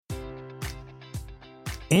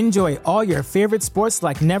Enjoy all your favorite sports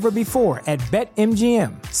like never before at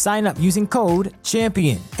BetMGM. Sign up using code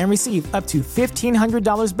CHAMPION and receive up to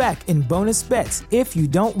 $1,500 back in bonus bets if you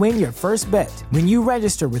don't win your first bet. When you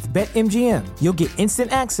register with BetMGM, you'll get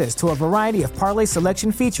instant access to a variety of parlay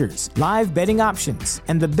selection features, live betting options,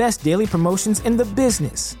 and the best daily promotions in the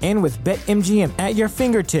business. And with BetMGM at your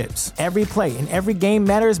fingertips, every play and every game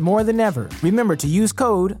matters more than ever. Remember to use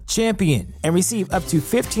code CHAMPION and receive up to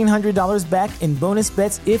 $1,500 back in bonus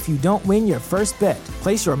bets if you don't win your first bet.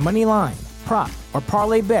 Place your money line, prop, or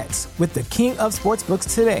parlay bets with the king of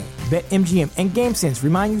sportsbooks today. BetMGM and GameSense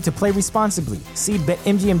remind you to play responsibly. See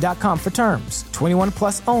BetMGM.com for terms. 21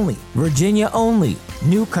 plus only. Virginia only.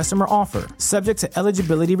 New customer offer. Subject to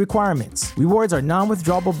eligibility requirements. Rewards are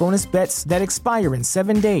non-withdrawable bonus bets that expire in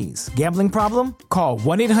 7 days. Gambling problem? Call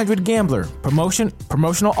 1-800-GAMBLER.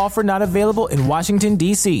 Promotional offer not available in Washington,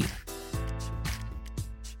 D.C.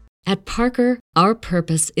 At Parker, our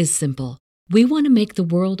purpose is simple. We want to make the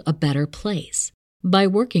world a better place by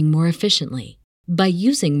working more efficiently, by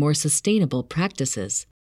using more sustainable practices,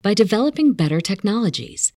 by developing better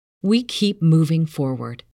technologies. We keep moving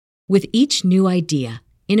forward. With each new idea,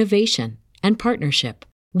 innovation, and partnership,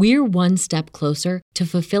 we're one step closer to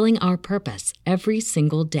fulfilling our purpose every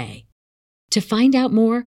single day. To find out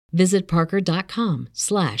more, visit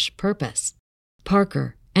parker.com/purpose.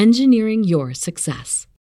 Parker, engineering your success.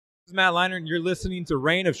 This is Matt Leinart, and you're listening to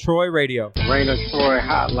Reign of Troy Radio. Reign of Troy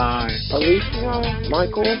Hotline. Alicia,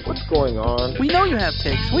 Michael, what's going on? We know you have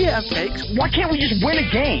takes. We have takes. Why can't we just win a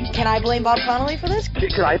game? Can I blame Bob Connolly for this?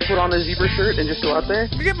 Could I put on a zebra shirt and just go out there?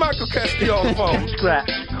 Get Michael Castillo on the phone. Scratch,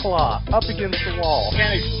 claw, up against the wall.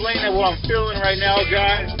 Can't explain it what I'm feeling right now,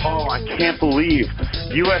 guys. Oh, I can't believe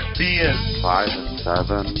USC is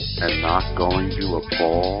 5-7 and not going to a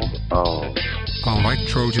bowl. Oh. All right,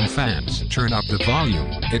 Trojan fans, turn up the volume.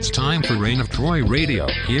 It's time for Reign of Troy Radio.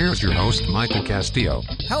 Here's your host, Michael Castillo.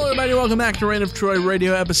 Hello, everybody. Welcome back to Reign of Troy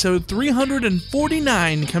Radio, episode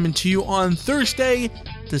 349, coming to you on Thursday,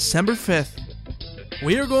 December 5th.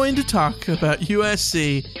 We are going to talk about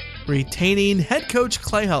USC retaining head coach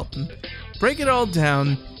Clay Helton, break it all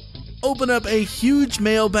down, open up a huge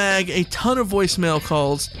mailbag, a ton of voicemail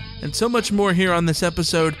calls, and so much more here on this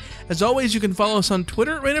episode. As always, you can follow us on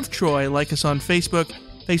Twitter at Reign of Troy, like us on Facebook,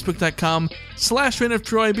 facebook.com/Reign of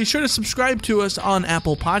Troy. Be sure to subscribe to us on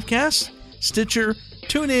Apple Podcasts, Stitcher,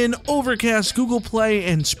 TuneIn, Overcast, Google Play,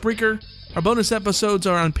 and Spreaker. Our bonus episodes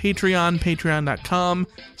are on Patreon,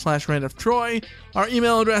 patreon.com/Reign of Troy. Our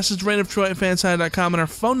email address is reignoftroy@fanside.com, and our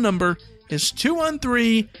phone number is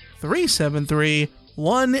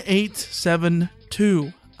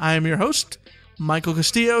 213-373-1872. I am your host, Michael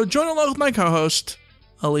Castillo, joined along with my co-host,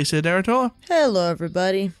 Alicia Derritola. Hello,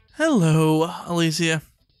 everybody. Hello, Alicia.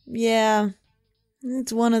 Yeah,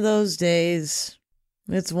 it's one of those days.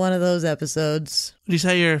 It's one of those episodes. Would you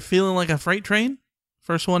say you're feeling like a freight train?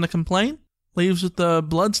 First one to complain? Leaves with the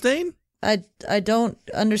blood stain? I don't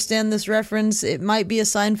understand this reference. It might be a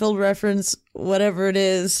Seinfeld reference. Whatever it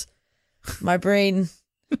is, my brain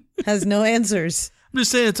has no answers. I'm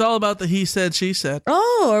just saying it's all about the he said, she said.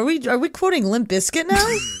 Oh, are we quoting Limp Bizkit now?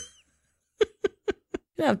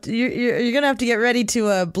 You're gonna have to get ready to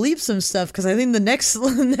bleep some stuff, because I think the next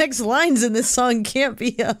lines in this song can't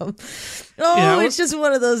be it's just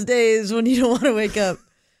one of those days when you don't want to wake up.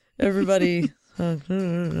 Everybody, yeah.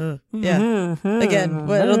 Again,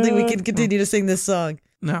 but I don't think we can continue to sing this song.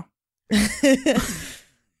 No.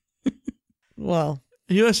 Well,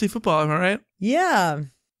 USC football, am I right? Yeah.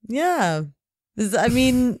 Is that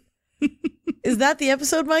the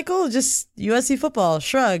episode, Michael? Just USC football,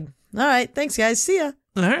 shrug. All right, thanks, guys. See ya.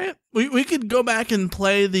 All right. We could go back and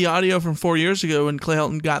play the audio from 4 years ago when Clay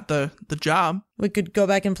Helton got the job. We could go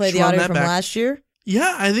back and play the audio from last year.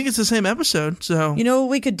 Yeah, I think it's the same episode. So you know what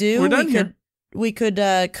we could do? We're done here. We could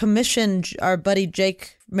commission our buddy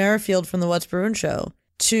Jake Merrifield from the What's Bruin show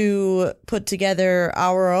to put together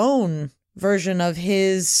our own version of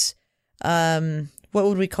his, what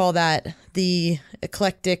would we call that? The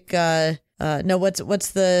eclectic,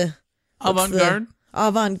 what's the... Avant-garde?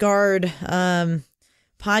 Avant-garde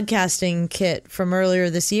podcasting kit from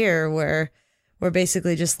earlier this year, where we're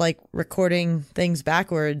basically just like recording things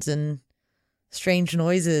backwards and strange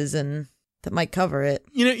noises, and that might cover it.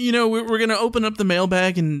 You know, we're going to open up the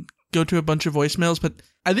mailbag and go to a bunch of voicemails, but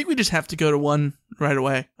I think we just have to go to one right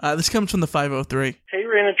away. This comes from the 503. Hey,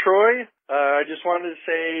 Reign of Troy. I just wanted to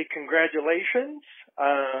say congratulations.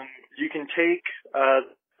 You can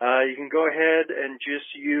go ahead and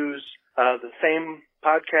just use the same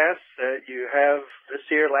podcasts that you have this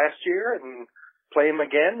year, last year, and play them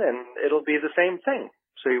again, and it'll be the same thing.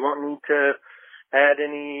 So you won't need to add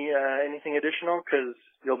anything additional, because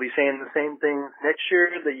you'll be saying the same things next year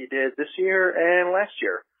that you did this year and last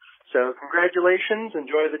year. So congratulations.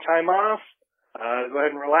 Enjoy the time off. Go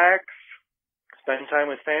ahead and relax. Spend time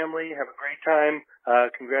with family. Have a great time.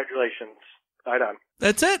 Congratulations. Bye, Don.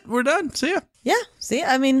 That's it. We're done. See ya. Yeah. See,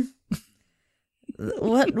 I mean,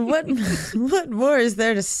 what more is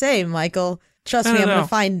there to say, Michael? Trust me, I'm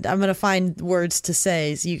gonna find words to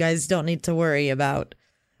say, so you guys don't need to worry about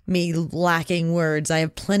me lacking words. I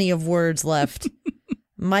have plenty of words left.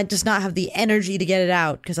 Might just not have the energy to get it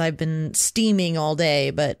out because I've been steaming all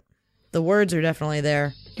day, but the words are definitely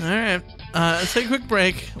there. All right. Let's take a quick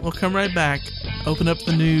break. We'll come right back. Open up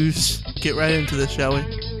the news. Get right into this, shall we?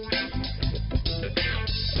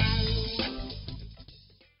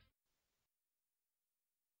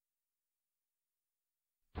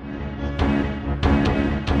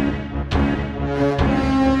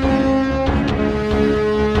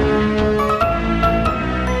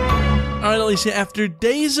 Alicia, after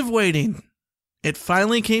days of waiting, it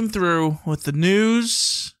finally came through with the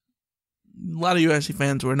news a lot of USC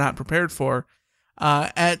fans were not prepared for.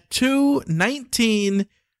 At 2:19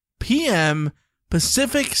 p.m.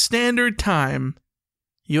 Pacific Standard Time,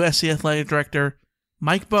 USC Athletic Director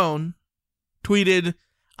Mike Bohn tweeted,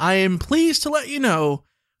 "I am pleased to let you know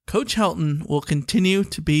Coach Helton will continue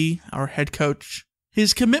to be our head coach.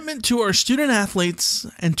 His commitment to our student athletes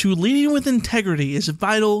and to leading with integrity is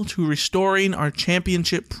vital to restoring our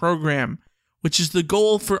championship program, which is the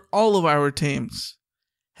goal for all of our teams.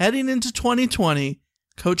 Heading into 2020,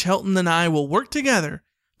 Coach Helton and I will work together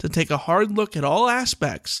to take a hard look at all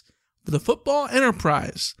aspects of the football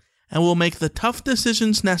enterprise and will make the tough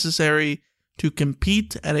decisions necessary to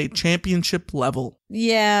compete at a championship level."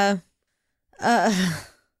 Yeah. I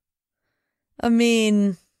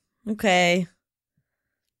mean, okay.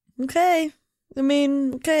 Okay. I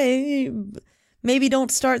mean, okay. Maybe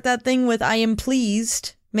don't start that thing with "I am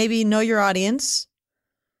pleased." Maybe know your audience.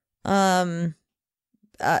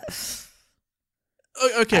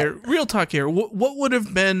 Okay, real talk here. What would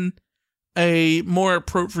have been a more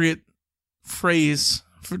appropriate phrase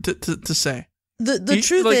to say? The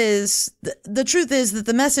truth is that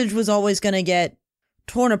the message was always going to get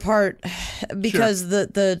torn apart because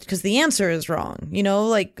because the answer is wrong. You know,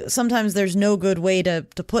 like sometimes there's no good way to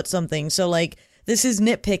put something. So like this is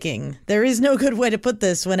nitpicking. There is no good way to put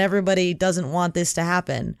this when everybody doesn't want this to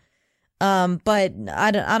happen. But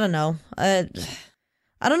I don't know.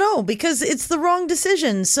 I don't know, because it's the wrong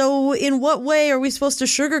decision. So in what way are we supposed to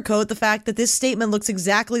sugarcoat the fact that this statement looks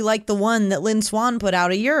exactly like the one that Lynn Swann put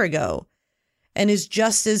out a year ago and is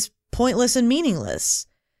just as pointless and meaningless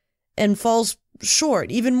and falls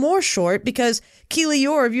short, even more short, because Keely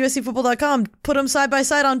Eure of USCFootball.com put them side by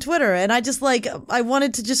side on Twitter, and I just I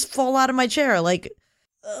wanted to just fall out of my chair. Like,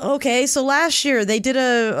 okay, so last year they did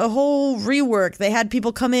a whole rework. They had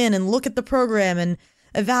people come in and look at the program and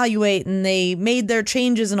evaluate, and they made their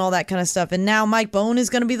changes and all that kind of stuff. And now Mike Bohn is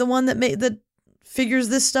going to be the one that figures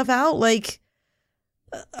this stuff out. Like,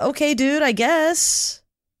 okay, dude, I guess.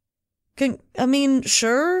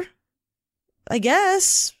 Sure, I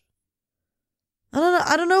guess.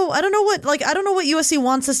 I don't know what USC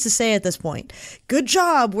wants us to say at this point. Good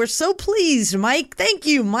job. We're so pleased, Mike. Thank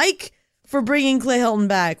you, Mike, for bringing Clay Helton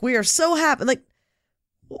back. We are so happy. Like,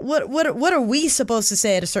 what are we supposed to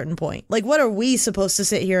say at a certain point? Like, what are we supposed to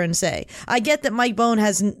sit here and say? I get that Mike Bohn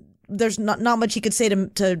there's not much he could say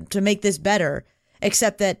to make this better,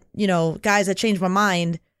 except that, you know, guys, I changed my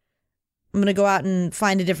mind. I'm going to go out and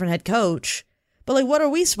find a different head coach. But like, what are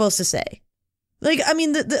we supposed to say? Like, I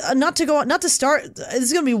mean, not to start, this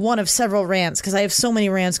is going to be one of several rants because I have so many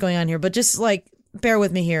rants going on here, but just like, bear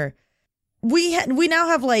with me here. We now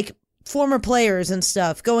have like former players and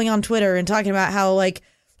stuff going on Twitter and talking about how like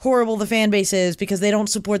horrible the fan base is because they don't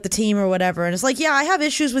support the team or whatever. And it's like, yeah, I have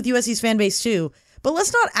issues with USC's fan base too, but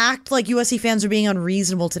let's not act like USC fans are being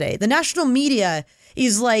unreasonable today. The national media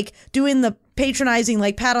is like doing the patronizing,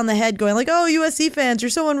 like pat on the head going like, "Oh, USC fans, you're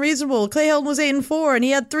so unreasonable. Clay Helton was 8-4 and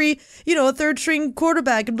he had a third string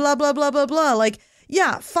quarterback and blah, blah, blah, blah, blah." Like,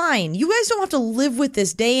 yeah, fine. You guys don't have to live with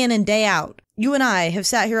this day in and day out. You and I have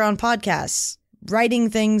sat here on podcasts, writing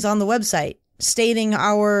things on the website, stating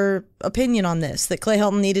our opinion on this, that Clay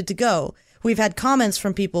Helton needed to go. We've had comments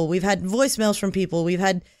from people. We've had voicemails from people. We've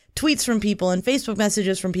had tweets from people and Facebook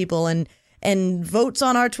messages from people and votes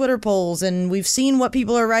on our Twitter polls. And we've seen what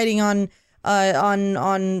people are writing on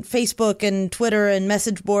Facebook and Twitter and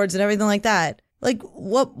message boards and everything like that. Like,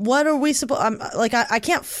 what are we supposed? I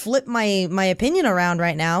can't flip my opinion around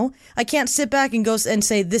right now. I can't sit back and go and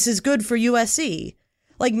say this is good for USC.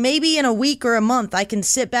 Like, maybe in a week or a month, I can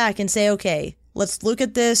sit back and say, okay, let's look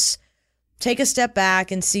at this take a step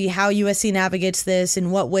back and see how USC navigates this,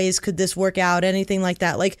 in what ways could this work out, anything like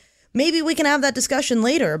that. Like, maybe we can have that discussion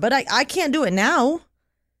later, but I can't do it now.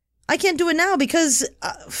 I can't do it now because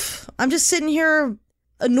I'm just sitting here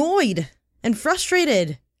annoyed and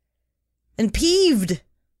frustrated and peeved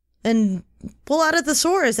and pull out a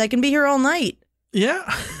thesaurus. I can be here all night. Yeah.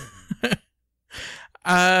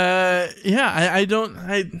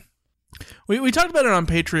 We talked about it on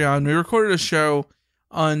Patreon. We recorded a show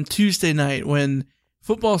on Tuesday night when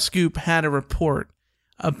Football Scoop had a report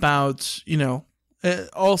about,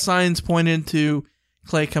 all signs pointed to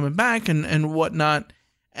Clay coming back and whatnot.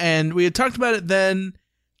 And we had talked about it then,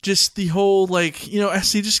 just the whole,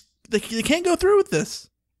 SC just, they can't go through with this.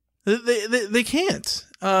 They can't.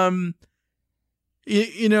 I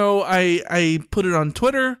put it on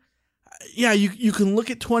Twitter. Yeah, you can look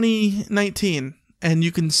at 2019 and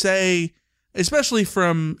you can say, especially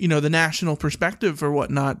from, the national perspective or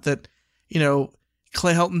whatnot, that,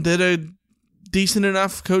 Clay Helton did a decent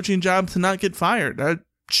enough coaching job to not get fired.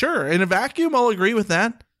 Sure, in a vacuum, I'll agree with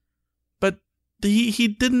that. But he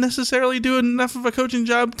didn't necessarily do enough of a coaching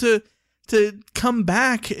job to come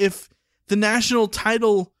back if the national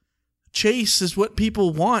title chase is what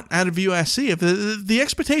people want out of USC. If the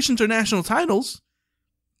expectations are national titles,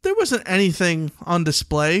 there wasn't anything on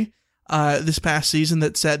display this past season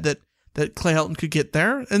that said that Clay Helton could get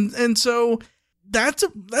there, and so that's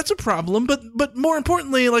a problem. But more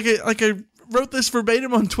importantly, like I wrote this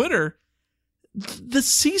verbatim on Twitter, the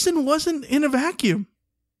season wasn't in a vacuum.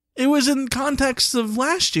 It was in context of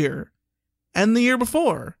last year, and the year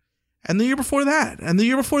before, and the year before that, and the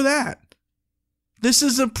year before that. This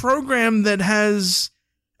is a program that has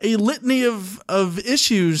a litany of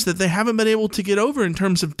issues that they haven't been able to get over in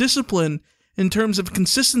terms of discipline, in terms of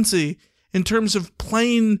consistency, in terms of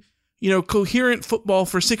playing, coherent football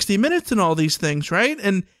for 60 minutes and all these things, right?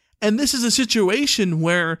 And this is a situation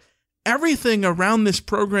where everything around this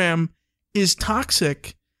program is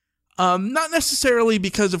toxic, not necessarily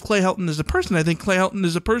because of Clay Helton as a person. I think Clay Helton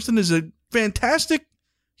as a person is a fantastic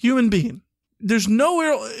human being. There's no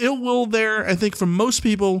ill will there, I think, from most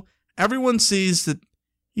people. Everyone sees that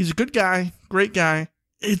he's a good guy, great guy.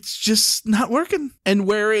 It's just not working. And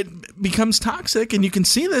where it becomes toxic, and you can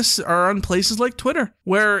see this, are on places like Twitter,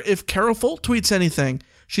 where if Carol Folt tweets anything,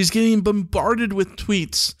 she's getting bombarded with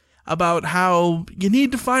tweets about how you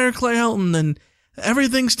need to fire Clay Helton and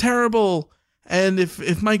everything's terrible. And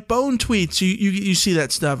if Mike Bohn tweets, you see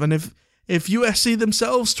that stuff. And if USC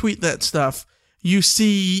themselves tweet that stuff, you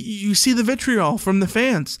see the vitriol from the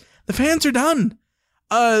fans. The fans are done.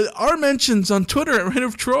 Our mentions on Twitter at Reign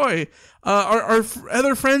of Troy, our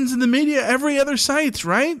other friends in the media, every other site,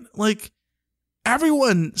 right? Like,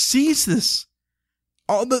 everyone sees this.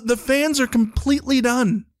 All the fans are completely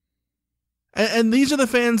done. And these are the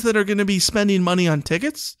fans that are going to be spending money on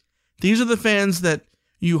tickets. These are the fans that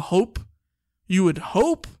you would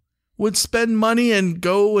hope would spend money and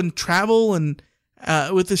go and travel and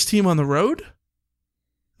with this team on the road.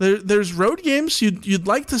 There's road games. You'd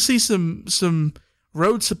like to see some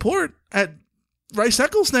road support at Rice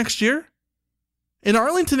Eccles next year, in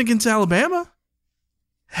Arlington against Alabama.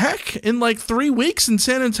 Heck, in like 3 weeks in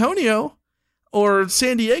San Antonio or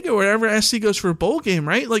San Diego, wherever SC goes for a bowl game,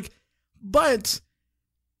 right? But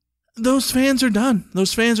those fans are done.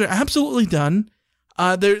 Those fans are absolutely done.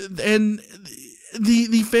 The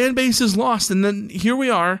fan base is lost. And then here we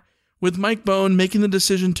are with Mike Bohn making the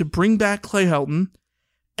decision to bring back Clay Helton.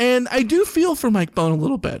 And I do feel for Mike Bohn a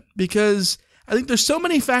little bit, because I think there's so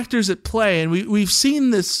many factors at play, and we've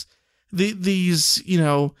seen these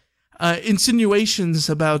insinuations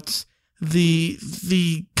about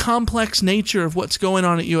the complex nature of what's going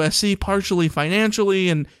on at USC, partially financially,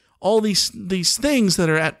 and all these things that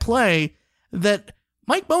are at play that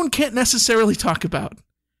Mike Bohn can't necessarily talk about.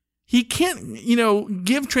 He can't,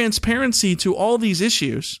 give transparency to all these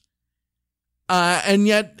issues, and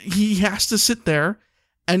yet he has to sit there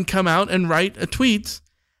and come out and write a tweet.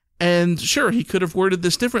 And sure, he could have worded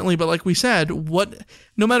this differently, but like we said,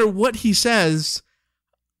 no matter what he says,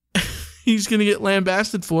 he's going to get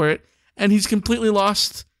lambasted for it, and he's completely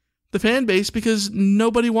lost the fan base because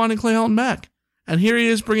nobody wanted Clay Helton back. And here he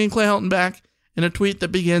is bringing Clay Helton back in a tweet that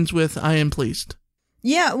begins with, "I am pleased."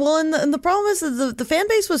 Yeah, well, and the problem is that the fan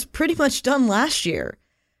base was pretty much done last year.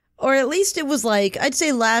 Or at least it was I'd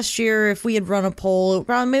say last year, if we had run a poll, it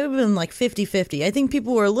probably maybe been 50-50. I think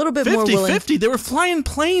people were a little bit more willing. 50-50? They were flying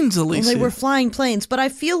planes, Alicia. Well, they were flying planes, but I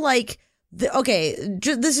feel like,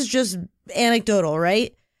 this is just anecdotal,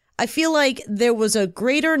 right? I feel like there was a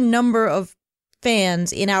greater number of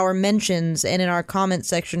fans in our mentions and in our comment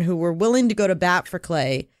section who were willing to go to bat for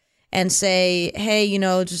Clay and say, hey,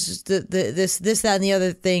 just this, that, and the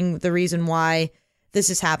other thing, the reason why this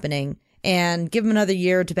is happening, and give them another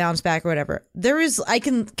year to bounce back or whatever. I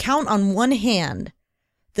can count on one hand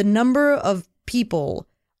the number of people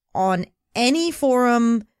on any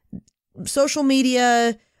forum, social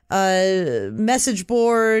media, message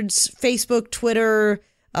boards, Facebook, Twitter,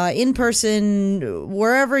 in person,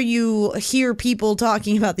 wherever you hear people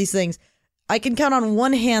talking about these things. I can count on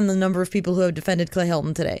one hand the number of people who have defended Clay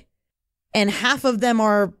Helton today. And half of them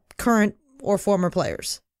are current or former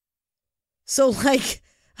players. So, I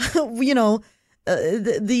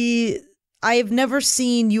have never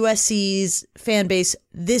seen USC's fan base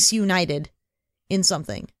this united in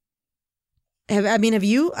something. Have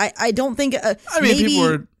you? I don't think. People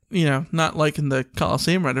are, not liking the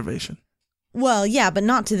Coliseum renovation. Well, yeah, but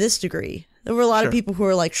not to this degree. There were a lot of people who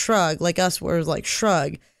were like shrug, like us were like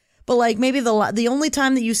shrug. But like maybe the only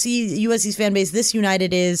time that you see USC's fan base this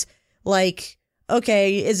united is like,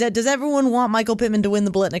 okay, does everyone want Michael Pittman to win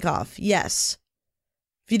the Biletnikoff? Yes.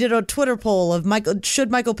 If you did a Twitter poll of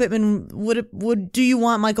do you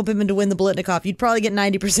want Michael Pittman to win the Biletnikoff? You'd probably get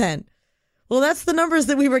 90%. Well, that's the numbers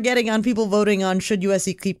that we were getting on people voting on should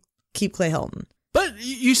USC keep Clay Helton. But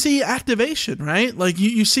you see activation, right? Like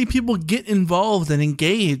you see people get involved and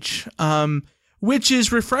engage, which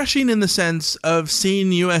is refreshing in the sense of seeing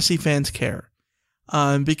USC fans care.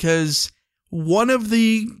 Because one of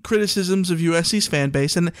the criticisms of USC's fan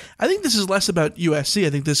base, and I think this is less about USC, I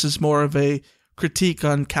think this is more of a critique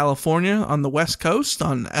on California, on the West Coast,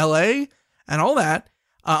 on LA, and all that,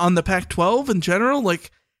 on the Pac-12 in general,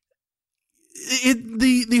 like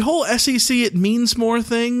the whole SEC it means more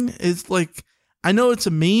thing is like, I know it's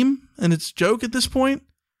a meme and it's a joke at this point,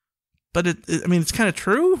 but it's kind of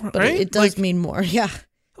true, right? But it does mean more, yeah.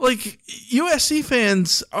 Like USC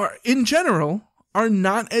fans are, in general, are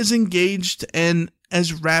not as engaged and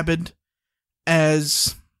as rabid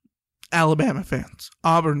as Alabama fans,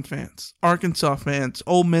 Auburn fans, Arkansas fans,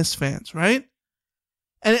 Ole Miss fans, right?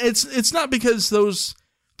 And it's not because those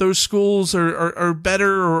schools are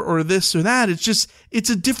better or this or that. It's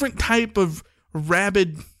a different type of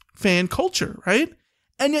rabid fan culture, right?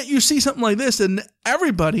 And yet you see something like this and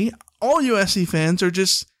everybody, all USC fans, are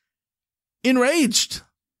just enraged.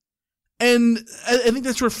 And I think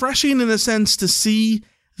that's refreshing in a sense to see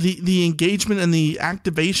the engagement and the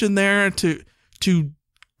activation there to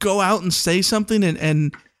go out and say something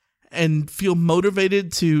and feel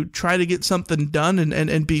motivated to try to get something done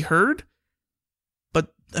and be heard.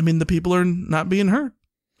 But the people are not being heard.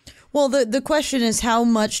 Well, the question is, how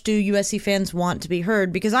much do USC fans want to be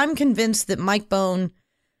heard? Because I'm convinced that Mike Bohn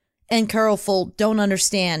and Carol Folt don't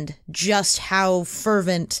understand just how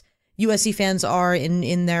fervent USC fans are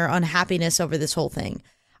in their unhappiness over this whole thing.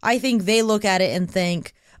 I think they look at it and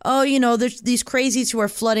think, oh, there's these crazies who are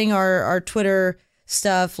flooding our Twitter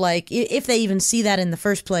stuff. Like, if they even see that in the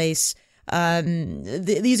first place,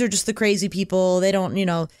 these are just the crazy people. They don't,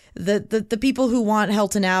 the people who want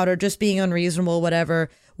Helton out are just being unreasonable, whatever.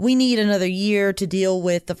 We need another year to deal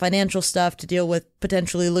with the financial stuff, to deal with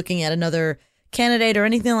potentially looking at another candidate or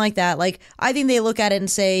anything like that. Like, I think they look at it and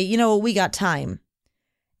say, we got time.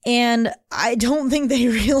 And I don't think they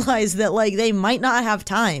realize that, like, they might not have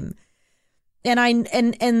time. And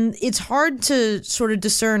it's hard to sort of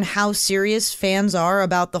discern how serious fans are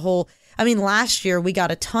about the whole. Last year we got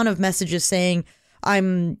a ton of messages saying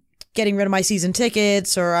I'm getting rid of my season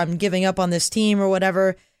tickets or I'm giving up on this team or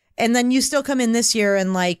whatever. And then you still come in this year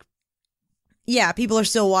and like, yeah, people are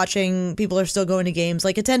still watching. People are still going to games.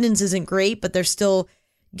 Like, attendance isn't great, but they're still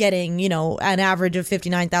getting, an average of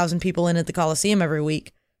 59,000 people in at the Coliseum every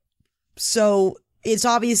week. So it's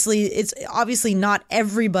obviously not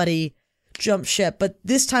everybody jump ship, but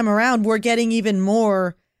this time around we're getting even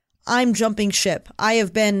more. I'm jumping ship. I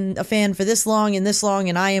have been a fan for this long,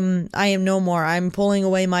 and I am no more. I'm pulling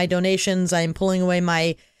away my donations. I'm pulling away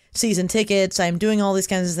my season tickets. I'm doing all these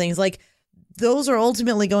kinds of things. Like, those are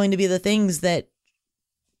ultimately going to be the things that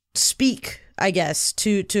speak, I guess,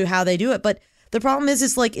 to how they do it. But the problem is,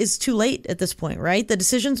 it's too late at this point, right? The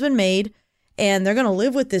decision's been made, and they're going to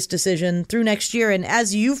live with this decision through next year. And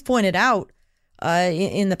as you've pointed out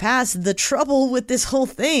in the past, the trouble with this whole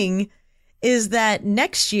thing is that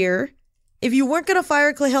next year, if you weren't going to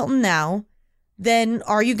fire Clay Helton now, then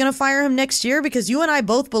are you going to fire him next year? Because you and I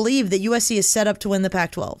both believe that USC is set up to win the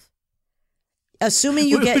Pac-12. Assuming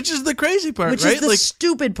you get... Which is the crazy part, which right? Which is the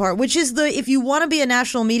stupid part, which is if you want to be a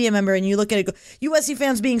national media member and you look at it, USC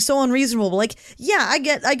fans being so unreasonable, like, yeah, I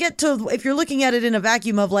get to, if you're looking at it in a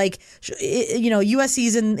vacuum of like,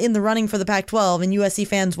 USC's in the running for the Pac-12 and USC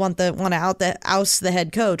fans want to oust the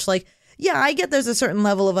head coach, like, yeah, I get there's a certain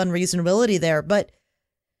level of unreasonability there, but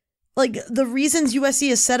like the reasons USC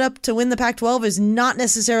is set up to win the Pac-12 is not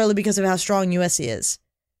necessarily because of how strong USC is.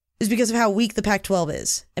 It's because of how weak the Pac-12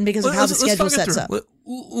 is and because of how the schedule sets up.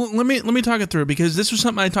 Let me talk it through, because this was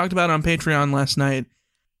something I talked about on Patreon last night.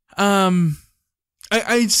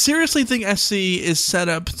 I seriously think SC is set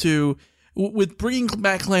up to, with bringing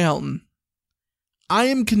back Clay Helton, I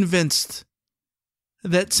am convinced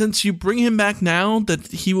that since you bring him back now, that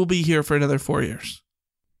he will be here for another 4 years.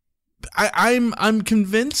 I'm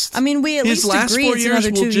convinced. I mean, we at his least last agree 4 it's years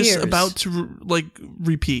another 2 will just years. about to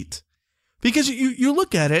repeat, because you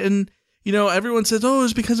look at it and everyone says, oh,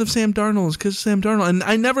 it's because of Sam Darnold. It's because of Sam Darnold, and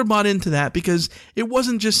I never bought into that, because it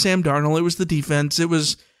wasn't just Sam Darnold. It was the defense. It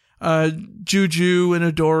was Juju and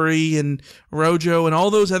Adoree and Rojo and all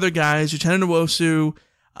those other guys. Uchenna Nwosu,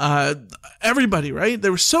 everybody. Right?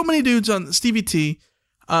 There were so many dudes on Stevie T.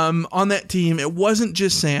 On that team. It wasn't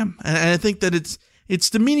just Sam. And I think that it's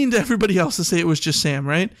demeaning to everybody else to say it was just Sam,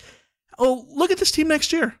 right? Oh, look at this team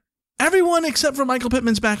next year. Everyone except for Michael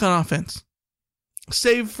Pittman's back on offense,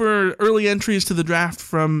 save for early entries to the draft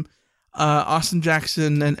from Austin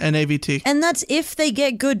Jackson and AVT. And that's if they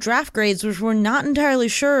get good draft grades, which we're not entirely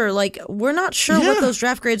sure. Like, we're not sure what those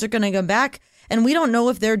draft grades are going to come back, and we don't know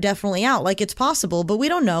if they're definitely out. Like, it's possible, but we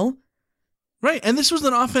don't know. Right, and this was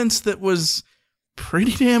an offense that was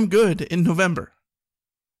pretty damn good in November.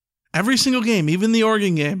 Every single game, even the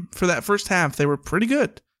Oregon game, for that first half, they were pretty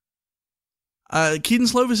good. Keaton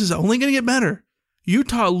Slovis is only going to get better.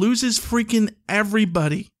 Utah loses freaking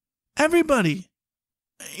everybody. Everybody.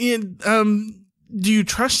 And, do you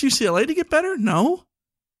trust UCLA to get better? No.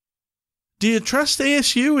 Do you trust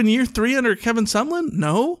ASU in year 3 under Kevin Sumlin?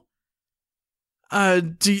 No.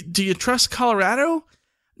 Do you trust Colorado?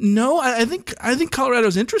 No, I think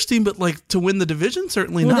Colorado's interesting, but like to win the division,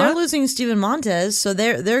 certainly not. Well, they're losing Steven Montez, so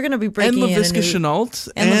they're going to be breaking and Laviska Shenault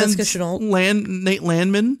and Nate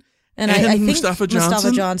Landman and I think Mustafa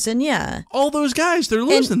Johnson, yeah, all those guys, they're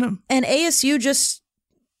losing them. And ASU just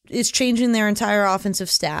is changing their entire offensive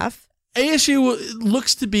staff. ASU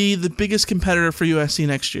looks to be the biggest competitor for USC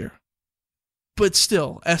next year, but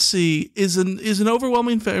still, SC is an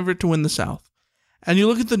overwhelming favorite to win the South. And you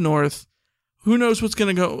look at the North. Who knows what's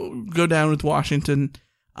going to go down with Washington?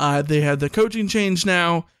 They had the coaching change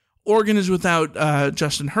now. Oregon is without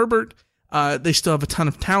Justin Herbert. They still have a ton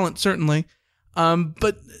of talent, certainly.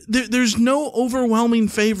 But there's no overwhelming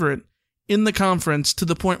favorite in the conference to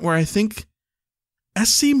the point where I think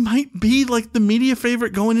SC might be like the media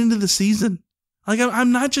favorite going into the season. Like,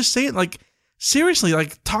 I'm not just saying, like, seriously,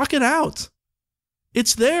 like, talk it out.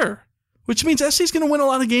 It's there, which means SC's going to win a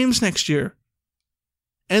lot of games next year.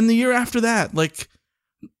 And the year after that, like,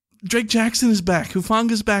 Drake Jackson is back.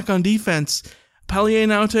 Hufanga's back on defense. Palier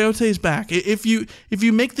Naoteote is back. If you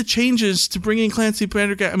make the changes to bring in Clancy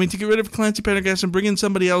Pendergast, to get rid of Clancy Pendergast and bring in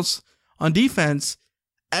somebody else on defense,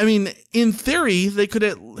 in theory, they could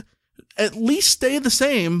at least stay the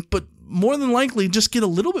same, but more than likely just get a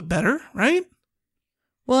little bit better, right?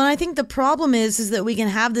 Well, and I think the problem is that we can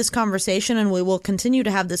have this conversation, and we will continue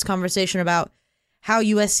to have this conversation about how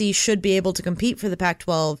USC should be able to compete for the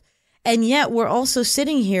Pac-12. And yet we're also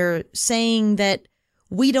sitting here saying that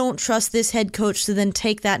we don't trust this head coach to then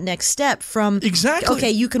take that next step from, exactly.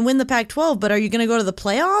 Okay, you can win the Pac-12, but are you going to go to the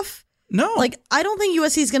playoff? No. Like, I don't think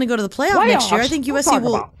USC is going to go to the playoff next year. I think USC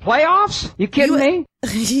will. About playoffs? You kidding me?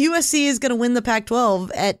 USC is going to win the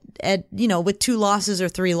Pac-12 at with 2 losses or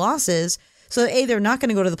 3 losses. So they're not going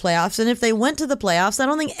to go to the playoffs. And if they went to the playoffs, I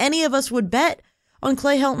don't think any of us would bet on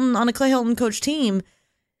Clay Helton coach team,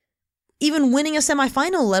 even winning a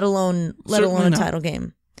semifinal, let alone a title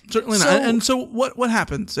game. Certainly not. And so what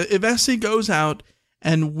happens if SC goes out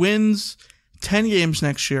and wins 10 games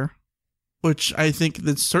next year, which I think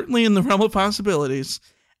that's certainly in the realm of possibilities,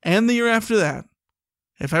 and the year after that,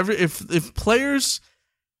 if players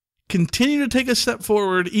continue to take a step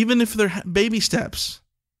forward, even if they're baby steps,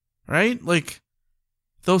 right? Like,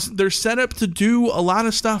 they're set up to do a lot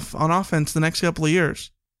of stuff on offense the next couple of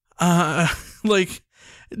years. Like,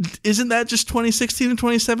 isn't that just 2016 and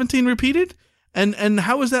 2017 repeated? And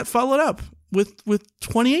how is that followed up with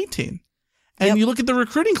 2018? And you look at the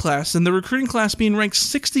recruiting class, and the recruiting class being ranked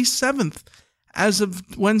 67th as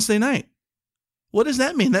of Wednesday night. What does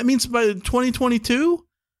that mean? That means by 2022,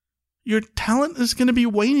 your talent is going to be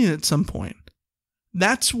waning at some point.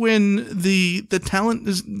 That's when the talent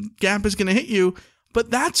gap is going to hit you. But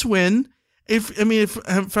that's when,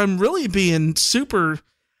 if I'm really being super,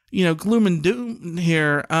 gloom and doom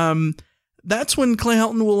here, that's when Clay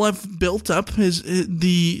Helton will have built up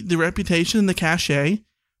the reputation and the cachet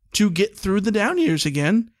to get through the down years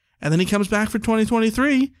again, and then he comes back for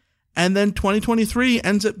 2023, and then 2023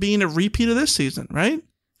 ends up being a repeat of this season, right?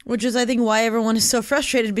 Which is, I think, why everyone is so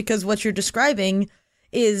frustrated, because what you're describing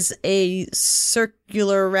is a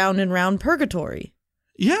circular round and round purgatory.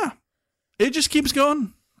 Yeah. It just keeps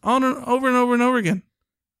going on and over and over and over again.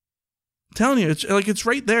 I'm telling you, it's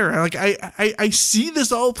right there. Like I see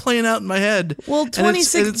this all playing out in my head. Well,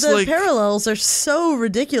 26, the parallels are so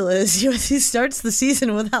ridiculous. USC starts the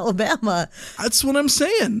season with Alabama. That's what I'm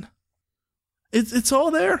saying. It's all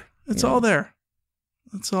there. It's all there.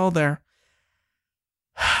 It's all there.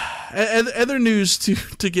 Other news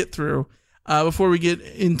to get through before we get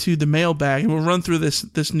into the mailbag, and we'll run through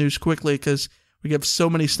this news quickly because we have so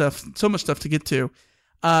much stuff to get to.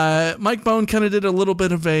 Mike Bohn kind of did a little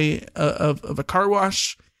bit of a car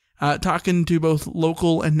wash, talking to both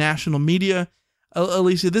local and national media.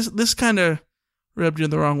 Alicia, this kind of rubbed you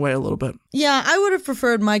the wrong way a little bit. Yeah, I would have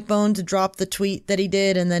preferred Mike Bohn to drop the tweet that he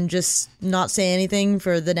did and then just not say anything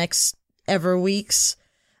for the next ever weeks.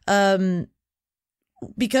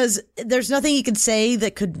 Because there's nothing he could say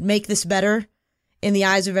that could make this better in the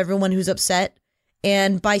eyes of everyone who's upset.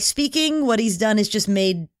 And by speaking, what he's done is just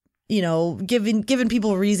made, given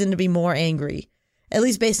people reason to be more angry, at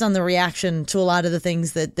least based on the reaction to a lot of the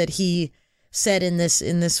things that he said in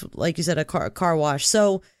this, like you said, a car wash.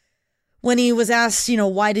 So when he was asked,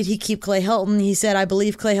 why did he keep Clay Helton? He said, I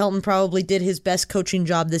believe Clay Helton probably did his best coaching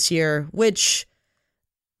job this year, which,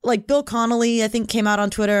 like, Bill Connolly, I think, came out on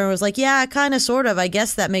Twitter and was like, yeah, kind of, sort of. I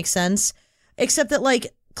guess that makes sense. Except that,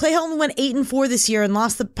 like, Clay Helton went 8-4 this year and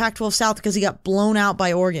lost the Pac-12 South because he got blown out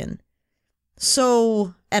by Oregon.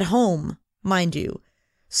 So, at home, mind you.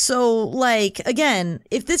 So, like, again,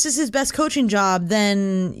 if this is his best coaching job,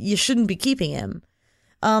 then you shouldn't be keeping him.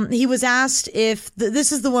 He was asked if,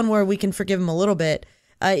 this is the one where we can forgive him a little bit,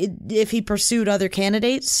 if he pursued other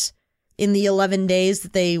candidates in the 11 days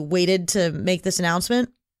that they waited to make this announcement.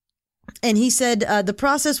 And he said, the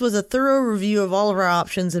process was a thorough review of all of our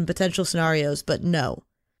options and potential scenarios, but no.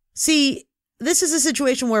 See, this is a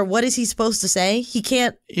situation where what is he supposed to say? He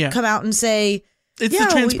can't come out and say... It's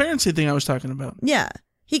the transparency thing I was talking about. Yeah.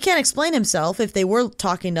 He can't explain himself if they were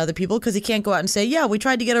talking to other people, because he can't go out and say, yeah, we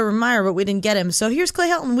tried to get Urban Meyer, but we didn't get him. So here's Clay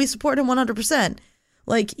Helton. We support him 100%.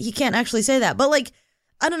 Like, he can't actually say that. But, like,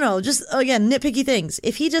 I don't know, just, again, nitpicky things.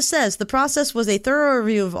 If he just says the process was a thorough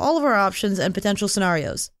review of all of our options and potential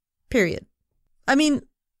scenarios, period. I mean,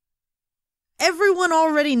 everyone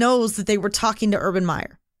already knows that they were talking to Urban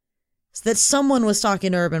Meyer. That someone was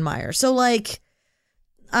talking to Urban Meyer. So, like,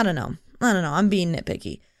 I don't know. I'm being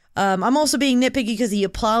nitpicky. I'm also being nitpicky because he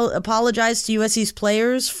apologized to USC's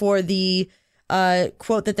players for the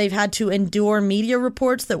quote that they've had to endure media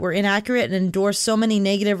reports that were inaccurate and endure so many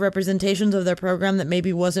negative representations of their program that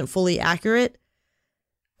maybe wasn't fully accurate.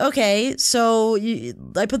 Okay, so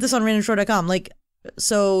I put this on RandonShore.com. Like,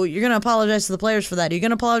 so you're going to apologize to the players for that? Are you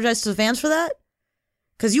going to apologize to the fans for that?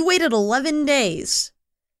 Because you waited 11 days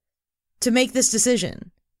to make this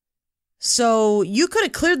decision. So you could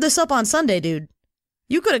have cleared this up on Sunday, dude.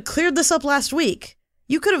 You could have cleared this up last week.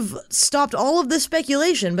 You could have stopped all of this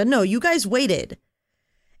speculation, but no, you guys waited.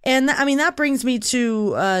 And that brings me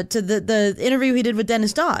to the interview he did with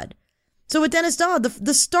Dennis Dodd. So with Dennis Dodd,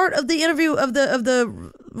 the start of the interview of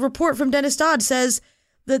the report from Dennis Dodd says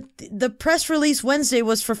that the press release Wednesday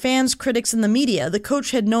was for fans, critics, and the media. The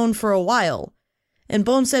coach had known for a while. And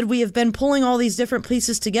Bohn said, we have been pulling all these different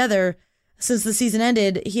pieces together since the season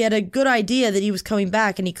ended. He had a good idea that he was coming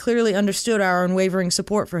back, and he clearly understood our unwavering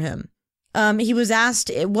support for him. He was asked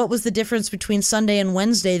what was the difference between Sunday and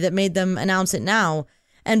Wednesday that made them announce it now.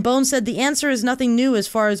 And Bohn said, the answer is nothing new as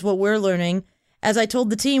far as what we're learning. As I told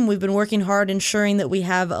the team, we've been working hard ensuring that we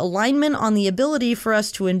have alignment on the ability for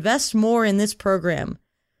us to invest more in this program.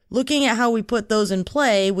 Looking at how we put those in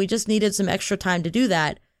play, we just needed some extra time to do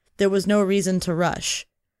that. There was no reason to rush.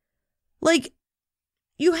 Like,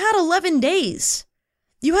 you had 11 days.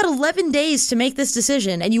 You had 11 days to make this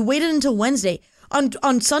decision, and you waited until Wednesday.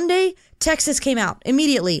 On Sunday, Texas came out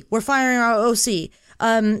immediately. We're firing our OC.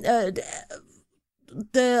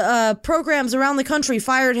 The programs around the country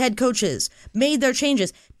fired head coaches, made their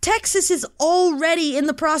changes. Texas is already in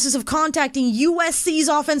the process of contacting USC's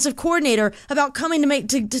offensive coordinator about coming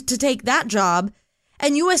to take that job,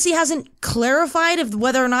 and USC hasn't clarified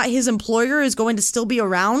whether or not his employer is going to still be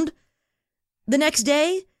around the next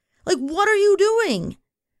day. Like, what are you doing?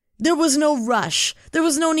 There was no rush. There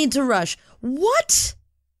was no need to rush. What?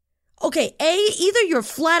 Okay, either you're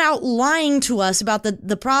flat out lying to us about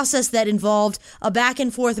the process that involved a back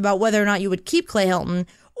and forth about whether or not you would keep Clay Helton,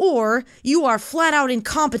 or you are flat out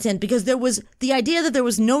incompetent, because the idea that there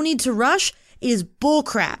was no need to rush is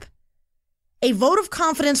bullcrap. A vote of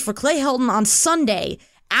confidence for Clay Helton on Sunday,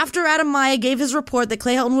 after Adam Maya gave his report that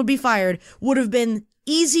Clay Helton would be fired, would have been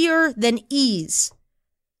easier than ease.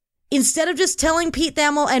 Instead of just telling Pete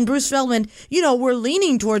Thamel and Bruce Feldman, we're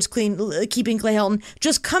leaning towards keeping Clay Helton,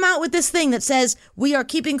 just come out with this thing that says, we are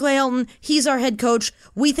keeping Clay Helton, he's our head coach,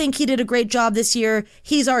 we think he did a great job this year,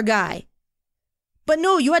 he's our guy. But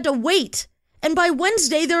no, you had to wait. And by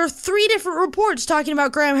Wednesday, there are 3 different reports talking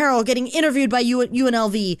about Graham Harrell getting interviewed by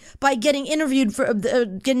UNLV, by getting interviewed for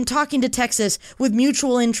talking to Texas with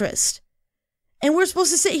mutual interest. And we're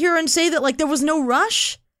supposed to sit here and say that there was no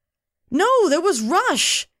rush? No, there was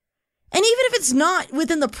rush. And even if it's not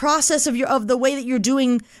within the process of the way that you're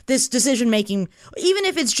doing this decision making, even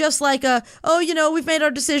if it's just we've made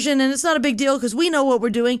our decision and it's not a big deal because we know what we're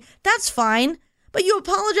doing, that's fine. But you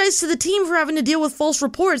apologize to the team for having to deal with false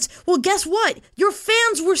reports. Well, guess what? Your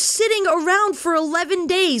fans were sitting around for 11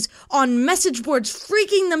 days on message boards,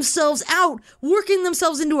 freaking themselves out, working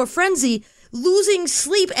themselves into a frenzy, losing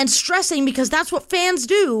sleep and stressing because that's what fans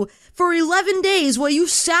do for 11 days while you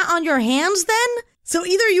sat on your hands then? So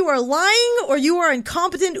either you are lying or you are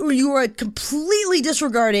incompetent or you are completely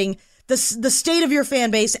disregarding the state of your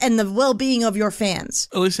fan base and the well-being of your fans.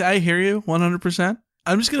 Alicia, I hear you 100%.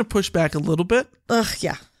 I'm just going to push back a little bit.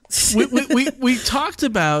 Yeah. we talked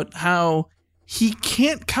about how he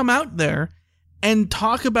can't come out there and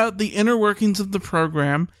talk about the inner workings of the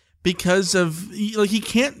program because of, he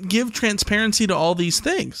can't give transparency to all these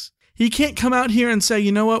things. He can't come out here and say,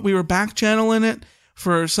 you know what, we were back channeling it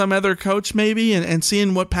for some other coach maybe and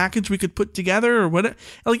seeing what package we could put together or what.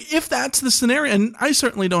 If that's the scenario, and I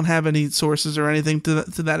certainly don't have any sources or anything to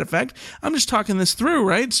that effect. I'm just talking this through,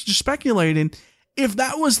 right? It's just speculating. If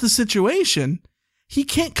that was the situation, he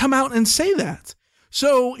can't come out and say that.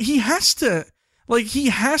 So he has to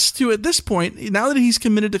at this point, now that he's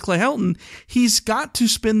committed to Clay Helton, he's got to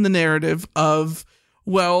spin the narrative of,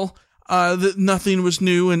 that nothing was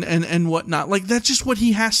new and whatnot. That's just what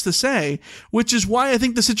he has to say, which is why I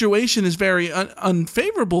think the situation is very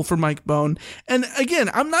unfavorable for Mike Bohn. And again,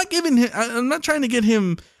 I'm not trying to get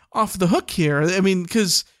him off the hook here. I mean,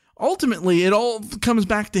 because ultimately it all comes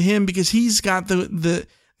back to him because he's got the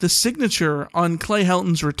signature on Clay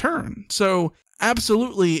Helton's return. So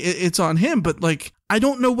absolutely it's on him, but I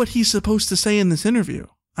don't know what he's supposed to say in this interview.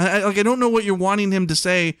 I don't know what you're wanting him to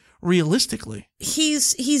say realistically.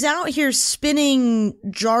 He's out here spinning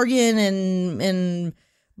jargon and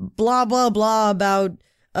blah blah blah about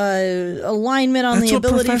alignment on the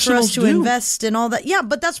ability for us to invest and all that. Yeah,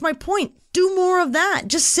 but that's my point. Do more of that.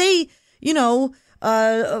 Just say, we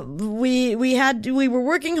were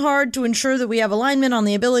working hard to ensure that we have alignment on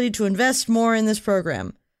the ability to invest more in this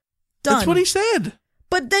program. Done. That's what he said.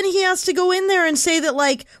 But then he has to go in there and say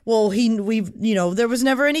that there was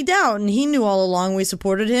never any doubt and he knew all along we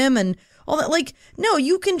supported him and all that. No,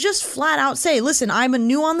 you can just flat out say, listen, I'm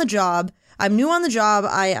new on the job.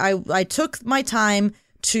 I took my time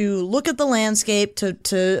to look at the landscape,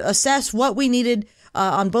 to assess what we needed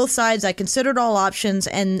on both sides. I considered all options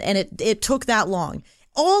and it took that long.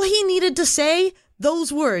 All he needed to say,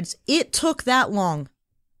 those words, it took that long.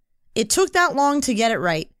 It took that long to get it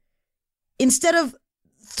right. Instead of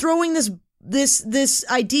throwing this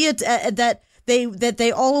idea that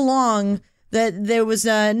they all along that there was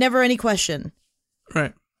never any question,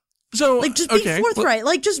 right? So just be forthright.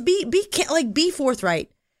 Be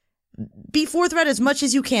forthright. Be forthright as much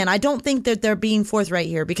as you can. I don't think that they're being forthright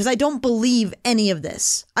here because I don't believe any of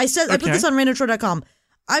this. I put this on RainofTroy.com.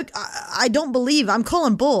 I don't believe. I'm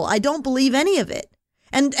calling bull. I don't believe any of it.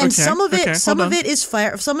 And some of it is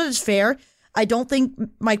fair. Some of it is fair. I don't think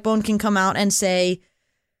Mike Bohn can come out and say,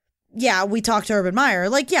 yeah, we talked to Urban Meyer.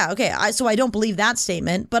 So I don't believe that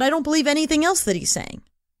statement, but I don't believe anything else that he's saying.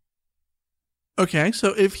 Okay,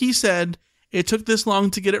 so if he said it took this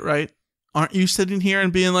long to get it right, aren't you sitting here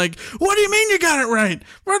and being like, what do you mean you got it right?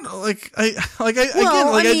 I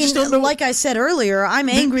just don't know. Like I said earlier, I'm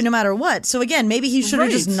angry no matter what. So again, maybe he should have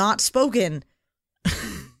just not spoken.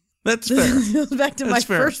 That's fair. Back to my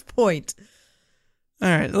first point. All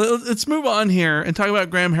right, let's move on here and talk about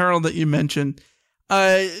Graham Harrell that you mentioned.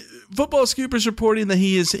 Football Scoop is reporting that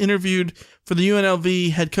he is interviewed for the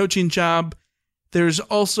UNLV head coaching job. There's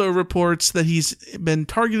also reports that he's been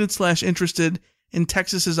targeted / interested in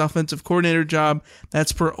Texas's offensive coordinator job.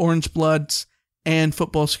 That's per Orange Bloods and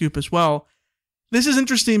Football Scoop as well. This is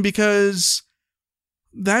interesting because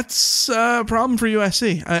that's a problem for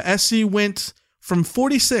USC. SC went from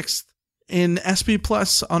 46th in SP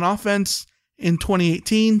Plus on offense in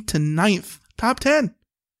 2018 to 9th, top 10.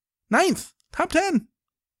 9th, top 10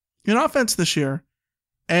 in offense this year.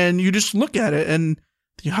 And you just look at it, and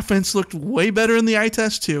the offense looked way better in the eye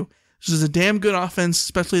test, too. This is a damn good offense,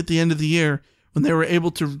 especially at the end of the year, when they were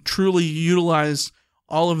able to truly utilize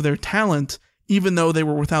all of their talent, even though they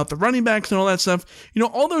were without the running backs and all that stuff.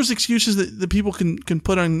 All those excuses that people can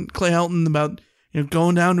put on Clay Helton about,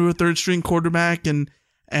 going down to a third string quarterback and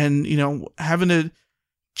having to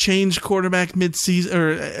change quarterback mid-season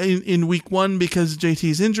or in week 1 because of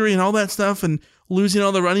JT's injury and all that stuff and losing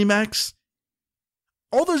all the running backs.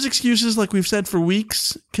 All those excuses, like we've said for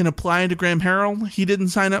weeks, can apply to Graham Harrell. He didn't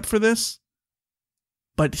sign up for this,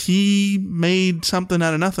 but he made something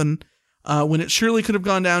out of nothing. When it surely could have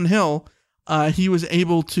gone downhill, he was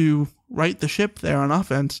able to right the ship there on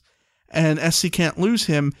offense, and SC can't lose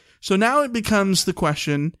him. So now it becomes the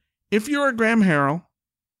question, if you're a Graham Harrell,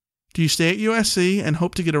 do you stay at USC and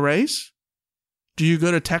hope to get a raise? Do you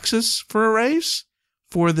go to Texas for a raise?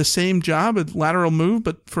 For the same job, a lateral move,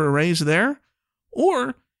 but for a raise there?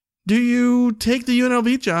 Or do you take the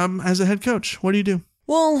UNLV job as a head coach? What do you do?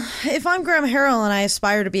 Well, if I'm Graham Harrell and I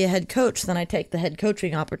aspire to be a head coach, then I take the head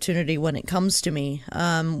coaching opportunity when it comes to me.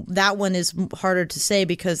 That one is harder to say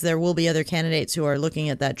because there will be other candidates who are looking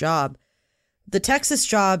at that job. The Texas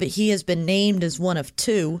job, he has been named as one of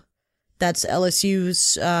 2. That's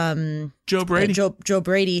LSU's Joe Brady. Joe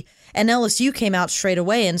Brady. And LSU came out straight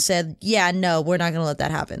away and said, yeah, no, we're not going to let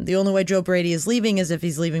that happen. The only way Joe Brady is leaving is if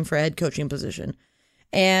he's leaving for a head coaching position.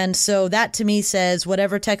 And so that to me says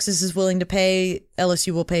whatever Texas is willing to pay,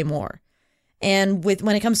 LSU will pay more. And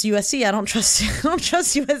when it comes to USC, I don't trust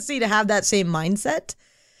USC to have that same mindset.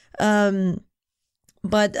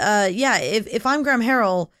 But if I'm Graham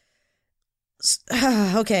Harrell,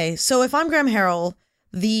 okay, so if I'm Graham Harrell,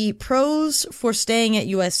 the pros for staying at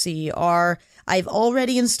USC are I've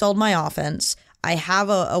already installed my offense. I have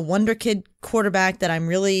a wonder kid quarterback that I'm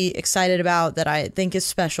really excited about that I think is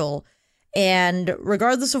special. And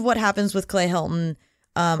regardless of what happens with Clay Helton,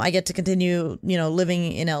 I get to continue,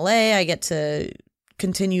 living in LA. I get to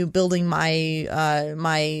continue building my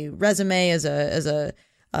my resume as a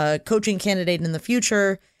coaching candidate in the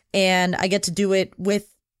future, and I get to do it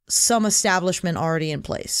with some establishment already in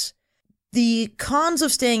place. The cons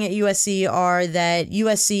of staying at USC are that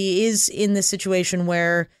USC is in this situation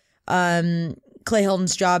where Clay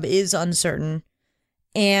Helton's job is uncertain.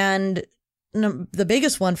 And the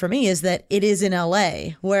biggest one for me is that it is in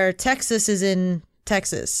LA, where Texas is in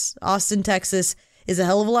Texas. Austin, Texas is a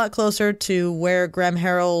hell of a lot closer to where Graham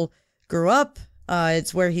Harrell grew up.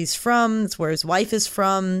 It's where he's from. It's where his wife is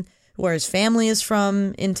from, where his family is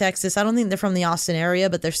from in Texas. I don't think they're from the Austin area,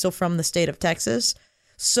 but they're still from the state of Texas.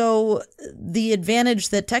 So the advantage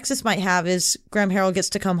that Texas might have is Graham Harrell gets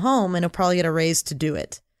to come home and he'll probably get a raise to do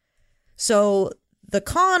it. So the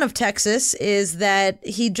con of Texas is that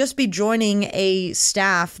he'd just be joining a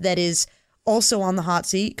staff that is also on the hot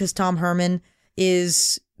seat because Tom Herman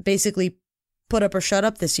is basically put up or shut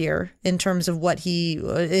up this year in terms of what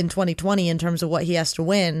in 2020, in terms of what he has to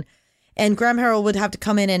win. And Graham Harrell would have to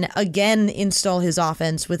come in and again install his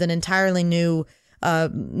offense with an entirely new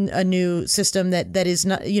a new system that is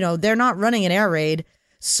not, they're not running an air raid.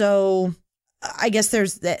 So I guess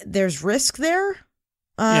there's risk there.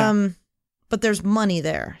 But there's money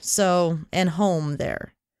there. So, and home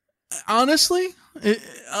there. Honestly,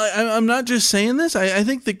 I'm not just saying this. I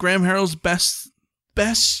think that Graham Harrell's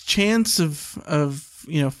best chance of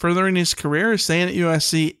furthering his career is staying at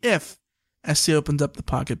USC if SC opens up the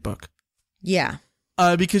pocketbook. Yeah.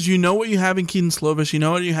 Because you know what you have in Keaton Slovis, you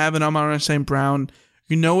know what you have in Amon-Ra St. Brown,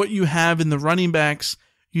 you know what you have in the running backs,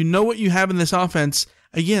 you know what you have in this offense.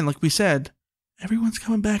 Again, like we said, everyone's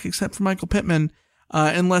coming back except for Michael Pittman,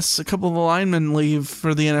 unless a couple of the linemen leave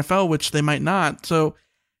for the NFL, which they might not. So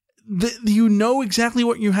you know exactly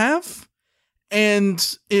what you have,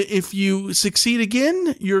 and if you succeed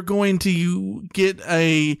again, you're going to get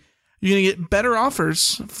better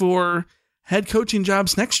offers for head coaching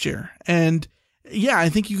jobs next year. And yeah, I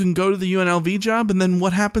think you can go to the UNLV job, and then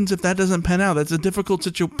what happens if that doesn't pan out? That's a difficult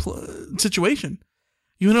situation.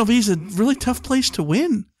 UNLV is a really tough place to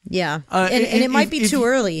win. Yeah, and it might be too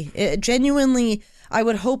early. Genuinely, I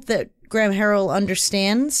would hope that Graham Harrell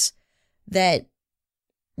understands that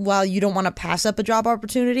while you don't want to pass up a job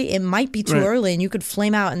opportunity, it might be too early, and you could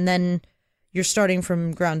flame out, and then you're starting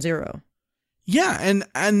from ground zero. Yeah, and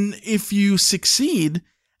if you succeed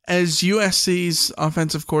as USC's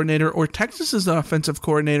offensive coordinator or Texas's offensive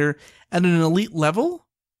coordinator at an elite level,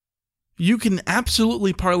 you can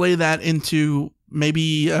absolutely parlay that into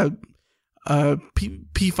maybe a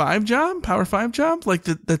P5 job, Power 5 job, like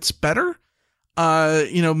that's better.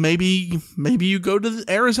 Maybe you go to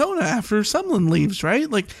Arizona after Sumlin leaves, right?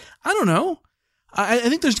 Like, I don't know. I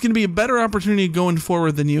think there's going to be a better opportunity going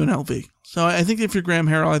forward than UNLV. So I think if you're Graham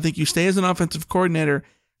Harrell, I think you stay as an offensive coordinator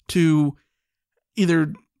to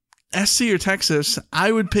either SC or Texas,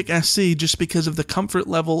 I would pick SC just because of the comfort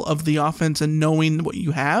level of the offense and knowing what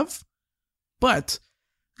you have. But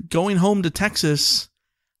going home to Texas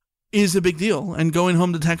is a big deal. And going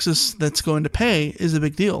home to Texas that's going to pay is a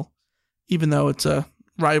big deal, even though it's a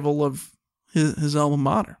rival of his alma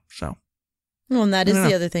mater. So, well, and that is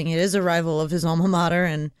the other thing. It is a rival of his alma mater,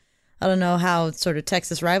 and I don't know how sort of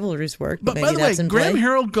Texas rivalries work. But maybe by the way, in Graham play.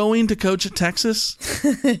 Harrell going to coach at Texas,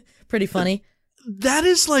 pretty funny. That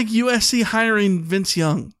is like USC hiring Vince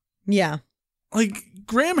Young. Yeah. Like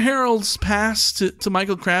Graham Harrell's pass to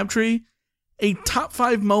Michael Crabtree, a top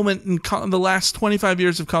 5 moment in the last 25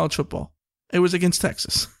 years of college football. It was against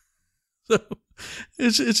Texas. So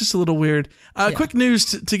it's just a little weird. Quick news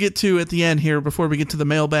to get to at the end here before we get to the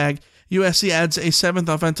mailbag. USC adds a 7th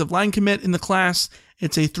offensive line commit in the class.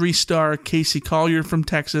 It's a 3-star Casey Collier from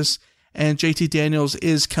Texas. And JT Daniels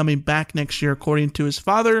is coming back next year, according to his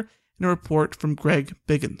father, in a report from Greg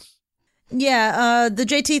Biggins. Yeah, the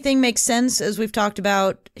JT thing makes sense. As we've talked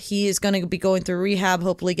about, he is going to be going through rehab,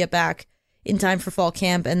 hopefully get back in time for fall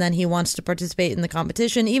camp, and then he wants to participate in the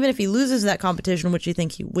competition. Even if he loses that competition, which we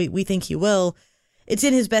think he will, it's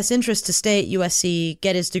in his best interest to stay at USC,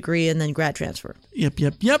 get his degree, and then grad transfer. Yep.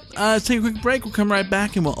 Let's take a quick break. We'll come right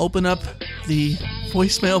back, and we'll open up the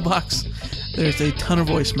voicemail box. There's a ton of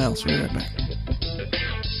voicemails. We'll be right back.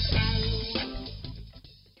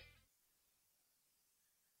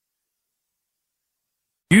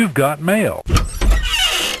 You've got mail.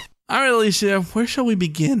 All right, Alicia, where shall we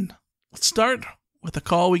begin? Let's start with a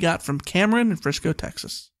call we got from Cameron in Frisco,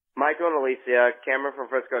 Texas. Michael and Alicia, Cameron from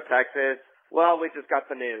Frisco, Texas. Well, we just got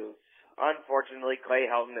the news. Unfortunately, Clay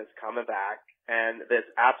Helton is coming back, and this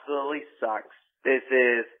absolutely sucks. This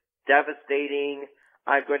is devastating.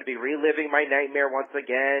 I'm going to be reliving my nightmare once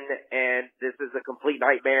again, and this is a complete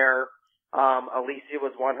nightmare. Alicia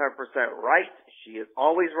was 100% right. She is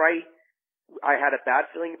always right. I had a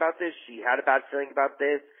bad feeling about this. She had a bad feeling about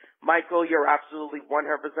this. Michael, you're absolutely 100%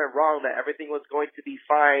 wrong that everything was going to be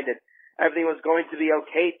fine and everything was going to be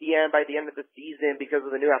okay at the end by the end of the season because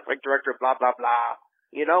of the new athletic director, blah, blah, blah.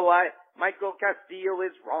 You know what? Michael Castillo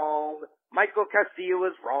is wrong. Michael Castillo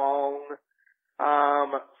is wrong.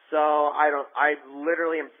 So I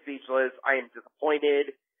literally am speechless. I am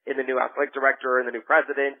disappointed in the new athletic director and the new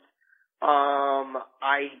president.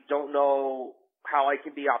 I don't know how I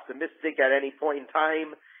can be optimistic at any point in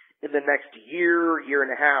time in the next year and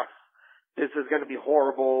a half. This is going to be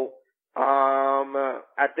horrible.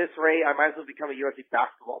 At this rate, I might as well become a USC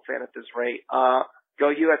basketball fan at this rate. Go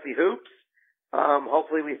USC hoops.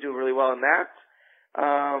 Hopefully we do really well in that.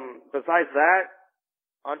 Besides that,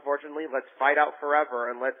 unfortunately, let's fight out forever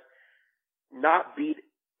and let's not beat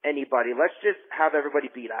anybody. Let's just have everybody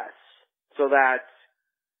beat us so that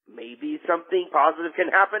maybe something positive can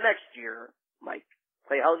happen next year. Like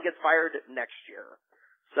Clay Helton gets fired next year.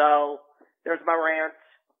 So there's my rant.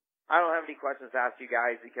 I don't have any questions to ask you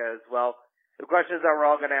guys because, well, the questions that we're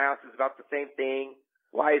all going to ask is about the same thing.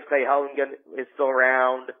 Why is Clay Helton is still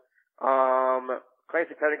around?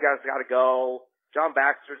 Clancy Pendergast's got to go. John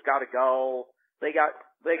Baxter's got to go. They got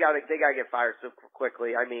to get fired so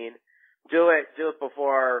quickly. I mean, do it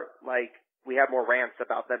before like we have more rants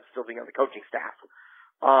about them still being on the coaching staff.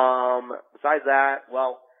 Besides that,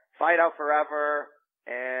 well, fight out forever,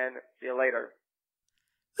 and see you later.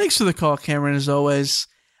 Thanks for the call, Cameron, as always.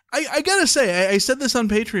 I gotta say, I said this on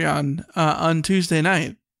Patreon on Tuesday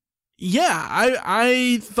night. Yeah,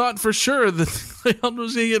 I thought for sure that Clay Helton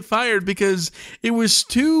was going to get fired because it was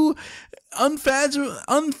too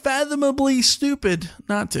unfathomably stupid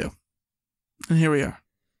not to. And here we are.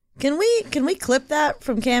 Can we clip that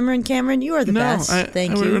from Cameron? Cameron, you are the best.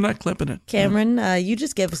 Thank you. We're not clipping it. Cameron, you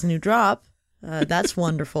just gave us a new drop. That's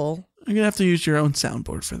wonderful. You're going to have to use your own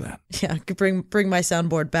soundboard for that. Yeah, bring my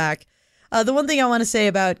soundboard back. The one thing I want to say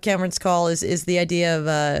about Cameron's call is the idea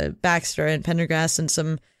of Baxter and Pendergast and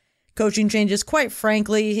some coaching changes. Quite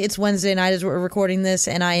frankly, it's Wednesday night as we're recording this,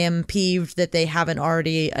 and I am peeved that they haven't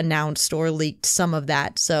already announced or leaked some of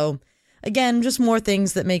that. So, again, just more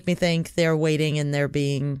things that make me think they're waiting and they're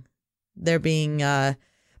being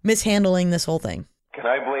mishandling this whole thing. Can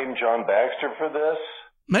I blame John Baxter for this?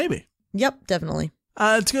 Maybe. Yep, definitely.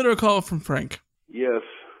 Let's go to a call from Frank. Yes,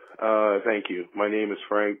 thank you. My name is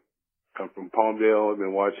Frank. I'm from Palmdale.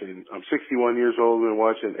 I'm 61 years old. I've been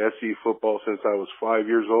watching SC football since I was 5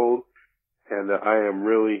 years old. And I am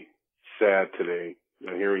really sad today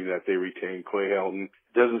hearing that they retained Clay Helton.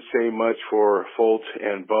 It doesn't say much for Fultz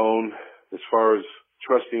and Bone as far as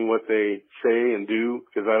trusting what they say and do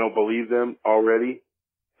because I don't believe them already.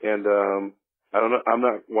 And I don't know. I'm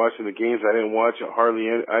not watching the games. I didn't watch hardly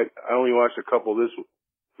any. I only watched a couple this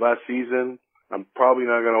last season. I'm probably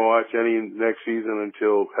not going to watch any next season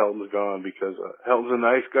until Helton's gone, because Helton's a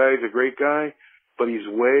nice guy, he's a great guy, but he's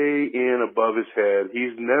way in above his head.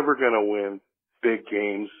 He's never going to win big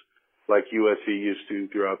games like USC used to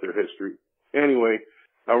throughout their history. Anyway,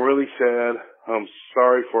 I'm really sad. I'm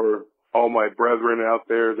sorry for all my brethren out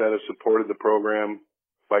there that have supported the program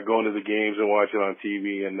by going to the games and watching on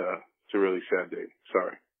TV, and it's a really sad day.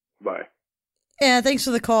 Sorry. Bye. Yeah, thanks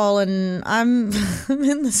for the call, and I'm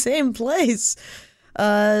in the same place.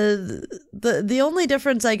 The only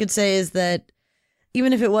difference I could say is that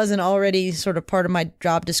even if it wasn't already sort of part of my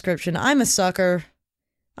job description, I'm a sucker.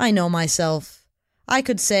 I know myself. I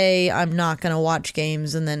could say I'm not going to watch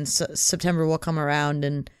games, and then September will come around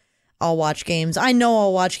and I'll watch games. I know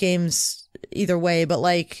I'll watch games either way, but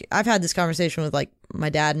like I've had this conversation with like my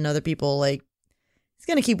dad and other people. Like, he's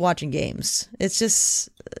gonna keep watching games. It's just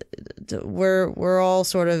we're all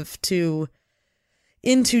sort of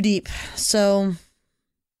in too deep. So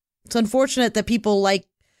it's unfortunate that people like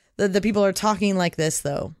the people are talking like this,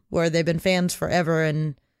 though, where they've been fans forever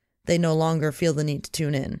and they no longer feel the need to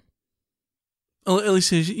tune in. Well, at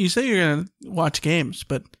least you say you're gonna watch games,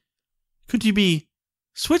 but could you be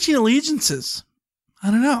switching allegiances? I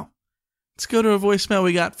don't know. Let's go to a voicemail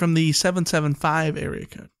we got from the 775 area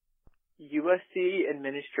code. USC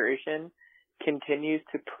administration continues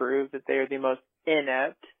to prove that they are the most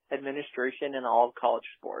inept administration in all of college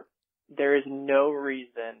sports. There is no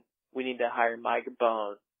reason we need to hire Mike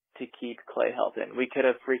Bohn to keep Clay Helton. We could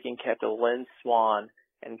have freaking kept a Lynn Swann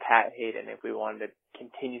and Pat Hayden if we wanted to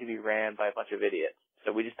continue to be ran by a bunch of idiots.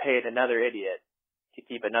 So we just paid another idiot to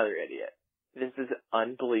keep another idiot. This is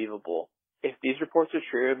unbelievable. If these reports are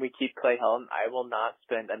true and we keep Clay Helton, I will not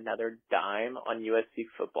spend another dime on USC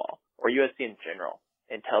football or USC in general.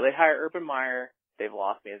 Until they hire Urban Meyer, they've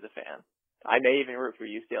lost me as a fan. I may even root for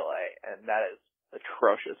UCLA, and that is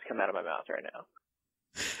atrocious coming out of my mouth right now.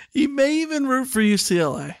 You may even root for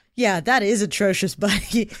UCLA. Yeah, that is atrocious,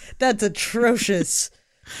 buddy. That's atrocious.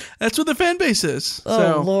 That's what the fan base is.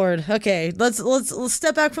 Oh, Lord. Okay, let's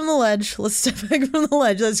step back from the ledge.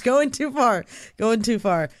 That's going too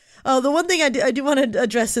far. Oh, the one thing I do want to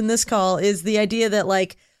address in this call is the idea that,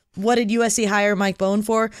 like, what did USC hire Mike Bohn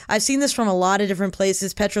for? I've seen this from a lot of different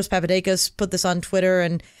places. Petros Papadakis put this on Twitter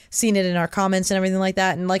and seen it in our comments and everything like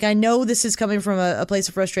that. And, like, I know this is coming from a place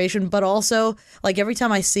of frustration, but also, like, every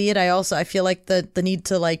time I see it, I feel like the need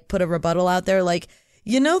to, like, put a rebuttal out there. Like,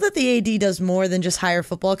 you know that the AD does more than just hire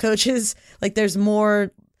football coaches. Like, there's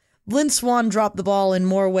more. Lynn Swann dropped the ball in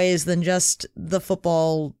more ways than just the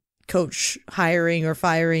football coach hiring or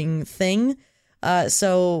firing thing.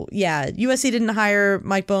 So yeah, USC didn't hire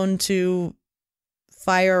Mike Bohn to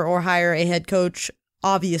fire or hire a head coach,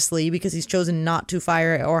 obviously, because he's chosen not to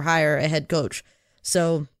fire or hire a head coach.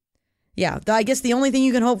 So yeah, I guess the only thing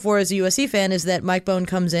you can hope for as a USC fan is that Mike Bohn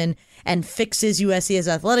comes in and fixes USC as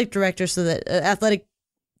athletic director, so that athletic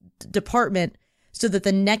department, so that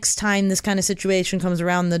the next time this kind of situation comes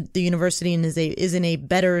around, the university is in a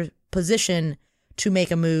better position to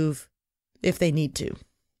make a move if they need to.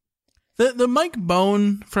 The Mike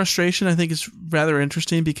Bohn frustration, I think, is rather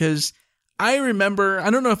interesting because I remember,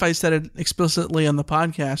 I don't know if I said it explicitly on the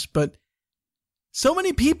podcast, but so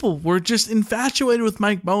many people were just infatuated with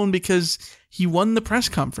Mike Bohn because he won the press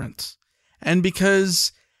conference and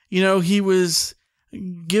because, you know, he was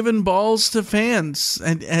giving balls to fans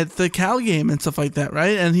at the Cal game and stuff like that,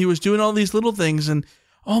 right? And he was doing all these little things and,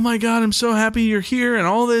 oh my God, I'm so happy you're here and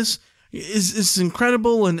all this is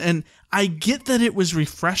incredible. And I get that it was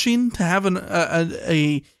refreshing to have an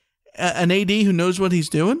AD who knows what he's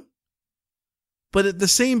doing. But at the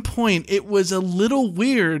same point, it was a little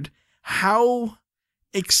weird how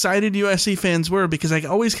excited USC fans were because I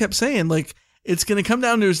always kept saying, like, it's going to come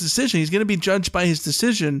down to his decision. He's going to be judged by his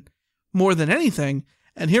decision more than anything.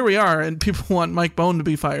 And here we are, and people want Mike Bohn to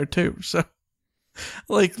be fired too. So,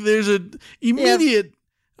 like, there's an immediate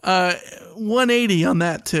 180 on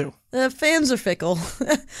that too. Fans are fickle.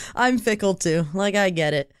 I'm fickle too. Like, I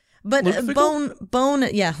get it. But Bohn,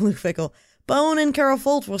 yeah, Luke Fickell. Bohn and Carol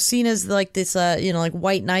Folt were seen as like this, like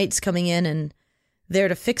white knights coming in and there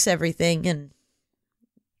to fix everything, and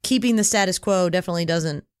keeping the status quo definitely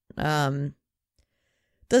doesn't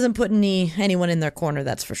put anyone in their corner.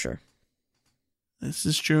 That's for sure. This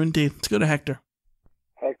is true indeed. Let's go to Hector.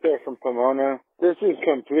 Hector from Pomona. This is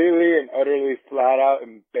completely and utterly flat out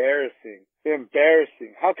embarrassing.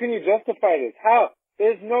 Embarrassing. How can you justify this? How?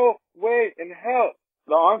 There's no way in hell.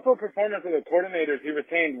 The on-field performance of the coordinators he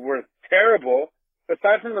retained were terrible.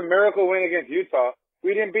 Aside from the miracle win against Utah,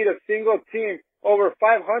 we didn't beat a single team over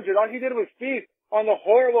 500. All he did was feast on the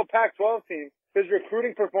horrible Pac-12 team His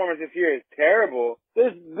recruiting performance this year is terrible.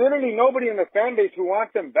 There's literally nobody in the fan base who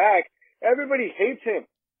wants him back. Everybody hates him.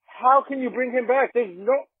 How can you bring him back?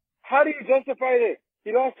 How do you justify this?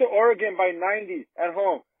 He lost to Oregon by 90 at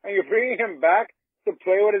home, and you're bringing him back to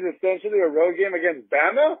play what is essentially a road game against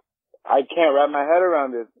Bama? I can't wrap my head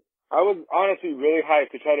around this. I was honestly really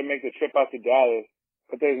hyped to try to make the trip out to Dallas,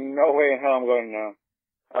 but there's no way in hell I'm going now.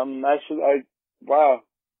 I'm not gonna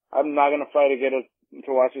fly to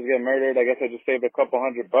watch us get murdered. I guess I just saved a couple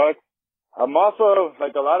 $100. I'm also,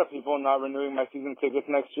 like a lot of people, not renewing my season tickets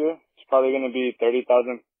next year. It's probably gonna be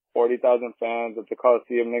 30,000, 40,000 fans at the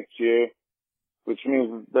Coliseum next year, which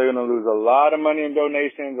means they're gonna lose a lot of money in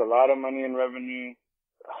donations, a lot of money in revenue.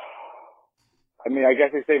 I mean, I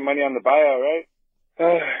guess they save money on the buyout, right?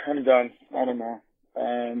 I'm done. I don't know.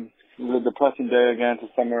 It was a depressing day again to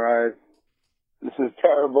summarize. This is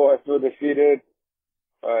terrible. I feel defeated,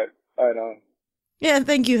 but I don't. Yeah,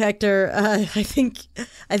 thank you, Hector. I think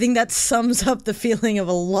that sums up the feeling of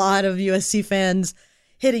a lot of USC fans,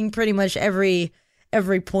 hitting pretty much every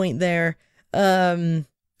point there. As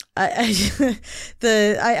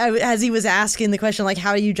he was asking the question, like,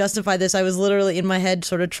 how do you justify this? I was literally in my head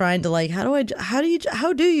sort of trying to, like, how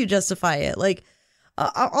do you justify it? Like,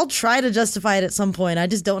 I'll try to justify it at some point. I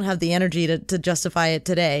just don't have the energy to justify it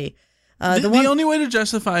today. The only way to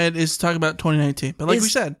justify it is to talk about 2019. But like we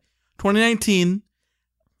said, 2019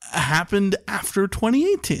 happened after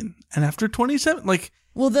 2018 and after 2017. Like,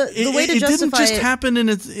 well, the way to justify it didn't just happen in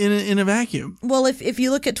a vacuum. Well, if you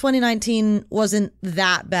look at 2019 wasn't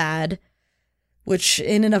that bad, which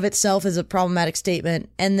in and of itself is a problematic statement,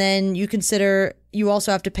 and then you consider you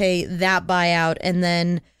also have to pay that buyout, and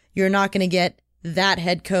then you're not going to get that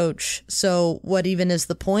head coach. So what even is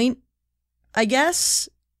the point? I guess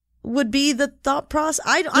would be the thought process.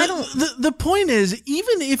 I don't. The point is,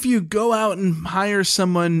 even if you go out and hire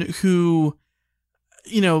someone who,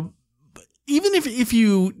 you know, even if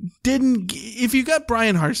you got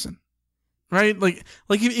Brian Harsin, right? Like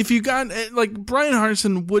if you got, like, Brian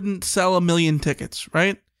Harsin wouldn't sell 1 million tickets,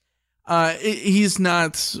 right? He's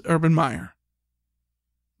not Urban Meyer,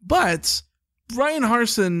 but Brian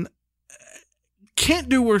Harsin can't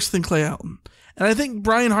do worse than Clay Helton. And I think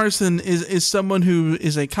Brian Harsin is someone who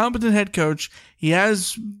is a competent head coach. He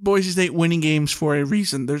has Boise State winning games for a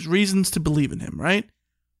reason. There's reasons to believe in him, right?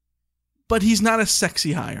 But he's not a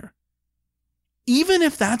sexy hire. Even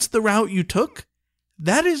if that's the route you took,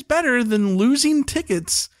 that is better than losing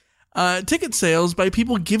ticket sales by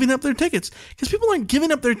people giving up their tickets. Because people aren't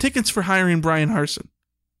giving up their tickets for hiring Brian Harsin.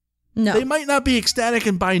 No. They might not be ecstatic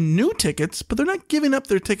and buy new tickets, but they're not giving up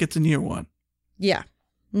their tickets in year one. Yeah.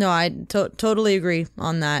 No, I totally agree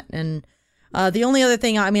on that. And the only other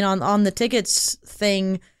thing, I mean, on the tickets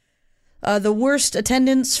thing, the worst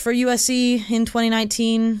attendance for USC in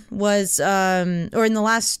 2019 was, or in the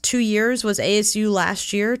last 2 years, was ASU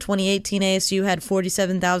last year. 2018 ASU had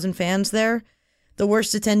 47,000 fans there. The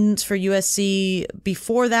worst attendance for USC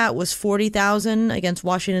before that was 40,000 against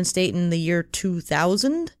Washington State in the year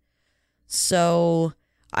 2000. So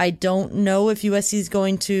I don't know if USC is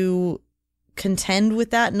going to contend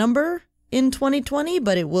with that number in 2020,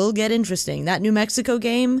 but it will get interesting. That New Mexico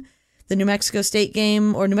game, the New Mexico State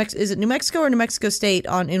game, or is it New Mexico or New Mexico State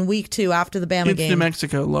in week 2 after the Bama game? It's New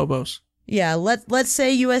Mexico, Lobos. Yeah, let's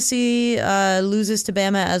say USC loses to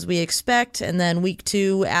Bama as we expect, and then week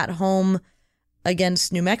 2 at home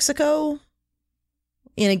against New Mexico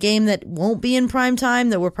in a game that won't be in prime time,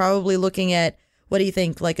 that we're probably looking at, what do you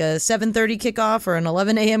think, like a 7:30 kickoff or an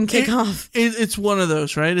 11 a.m. kickoff? It's one of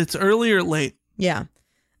those, right? It's early or late. Yeah.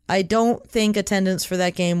 I don't think attendance for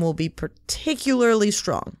that game will be particularly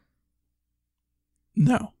strong.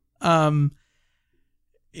 No.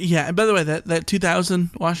 Yeah, and by the way, that 2000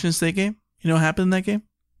 Washington State game, you know what happened in that game?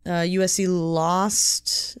 USC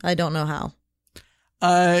lost. I don't know how.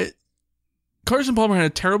 Carson Palmer had a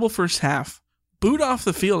terrible first half, booed off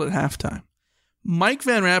the field at halftime. Mike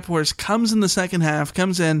Van Rapphorst comes in the second half,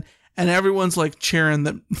 comes in, and everyone's like cheering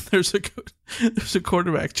that there's a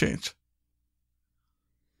quarterback change.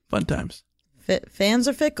 Fun times. Fans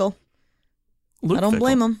are fickle. I don't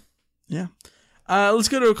blame them. Yeah. Let's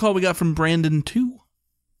go to a call we got from Brandon 2.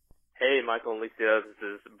 Hey, Michael and Alicia. This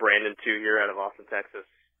is Brandon 2 here out of Austin, Texas.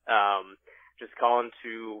 Just calling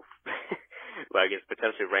to, well, I guess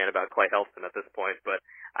potentially rant about Clay Helton at this point, but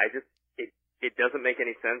it doesn't make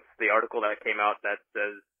any sense. The article that came out that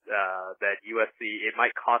says that USC, it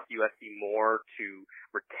might cost USC more to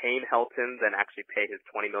retain Helton than actually pay his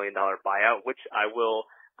 $20 million buyout, which I will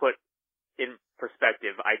put in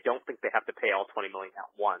perspective, I don't think they have to pay all $20 million at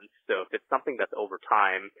once. So if it's something that's over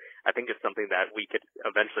time, I think it's something that we could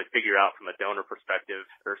eventually figure out from a donor perspective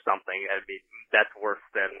or something. I mean, that's worse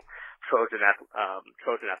than Trojan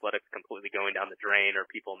Athletics completely going down the drain or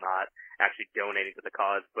people not actually donating to the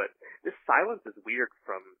cause. But this silence is weird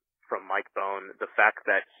from Mike Bohn. The fact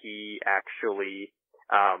that he actually,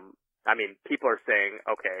 I mean, people are saying,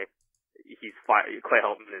 okay, Clay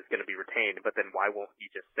Helton is going to be retained, but then why won't he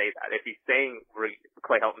just say that? If he's saying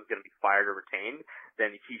Clay Helton is going to be fired or retained,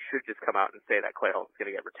 then he should just come out and say that Clay Helton is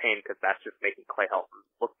going to get retained, because that's just making Clay Helton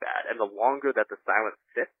look bad. And the longer that the silence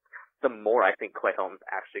sits, the more I think Clay Helton is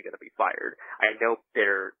actually going to be fired. I know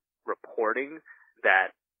they're reporting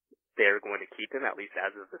that they're going to keep him, at least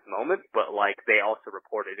as of this moment, but like they also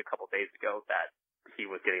reported a couple days ago that he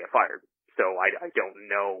was going to get fired. So I don't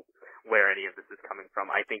know where any of this is coming from.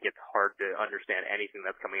 I think it's hard to understand anything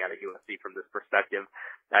that's coming out of USC from this perspective.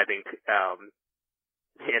 I think,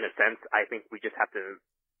 in a sense, I think we just have to,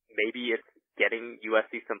 maybe it's getting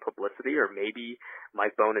USC some publicity, or maybe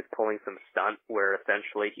Mike Bohn is pulling some stunt where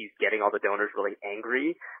essentially he's getting all the donors really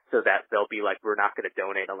angry so that they'll be like, we're not going to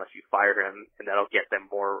donate unless you fire him, and that'll get them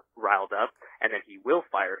more riled up, and then he will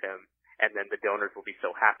fire him. And then the donors will be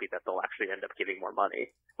so happy that they'll actually end up giving more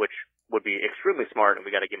money, which would be extremely smart, and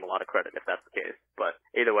we got to give him a lot of credit if that's the case. But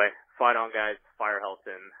either way, fight on, guys. Fire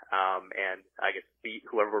Helton, and I guess beat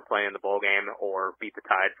whoever we're playing in the bowl game, or beat the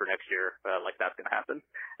Tide for next year, like that's going to happen.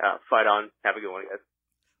 Fight on. Have a good one, guys.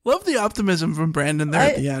 Love the optimism from Brandon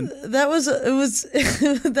there at the end. It was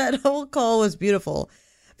that whole call was beautiful,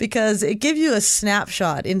 because it gave you a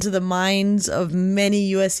snapshot into the minds of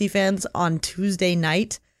many USC fans on Tuesday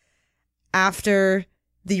night, after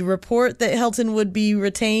the report that Helton would be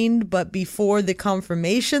retained, but before the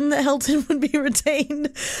confirmation that Helton would be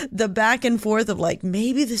retained, the back and forth of like,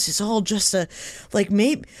 maybe this is all just a, like,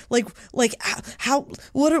 maybe, how,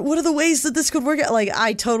 what are the ways that this could work out? Like,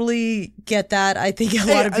 I totally get that. I think a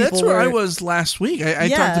lot of people that's where I was last week. I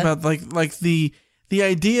talked about like the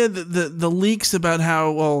idea that the leaks about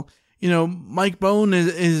how, well, you know, Mike Bohn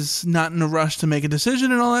is not in a rush to make a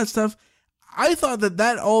decision and all that stuff. I thought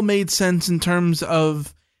that all made sense in terms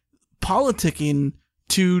of politicking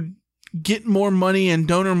to get more money and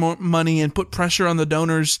donor more money and put pressure on the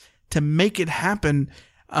donors to make it happen,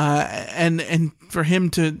 and for him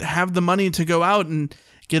to have the money to go out and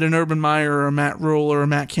get an Urban Meyer or a Matt Rule or a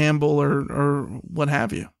Matt Campbell or what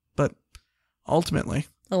have you. But ultimately,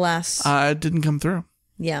 alas, it didn't come through.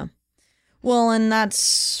 Yeah. Well, and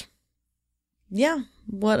that's, it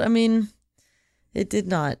did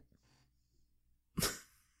not.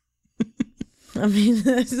 I mean,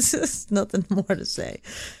 there's just nothing more to say.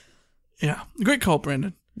 Yeah. Great call,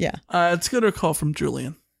 Brandon. Yeah. Let's go to a call from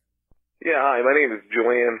Julian. Yeah, hi. My name is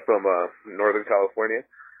Julian from Northern California.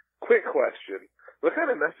 Quick question. What kind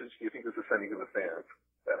of message do you think this is sending to the fans?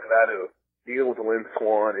 That how to deal with Lynn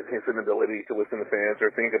Swann and his inability to listen to fans or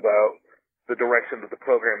think about the direction that the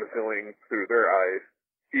program is going through their eyes.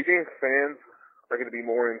 Do you think fans are going to be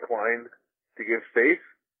more inclined to give faith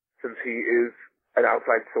since he is an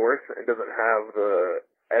outside source and doesn't have the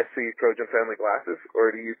SC Trojan family glasses,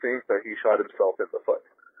 or do you think that he shot himself in the foot?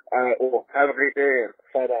 Well, have a great day and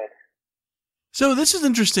fight on. So this is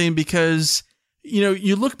interesting because, you know,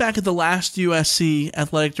 you look back at the last USC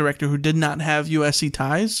athletic director who did not have USC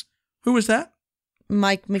ties. Who was that?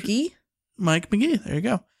 Mike McGee. Mike McGee. There you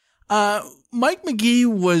go. Mike McGee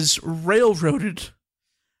was railroaded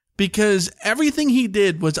because everything he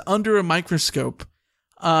did was under a microscope.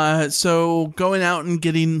 So going out and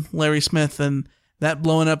getting Larry Smith and that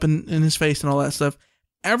blowing up in his face and all that stuff,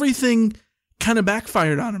 everything kind of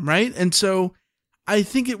backfired on him, right? And so I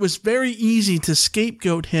think it was very easy to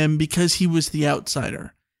scapegoat him because he was the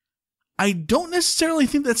outsider. I don't necessarily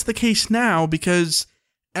think that's the case now because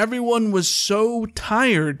everyone was so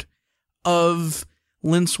tired of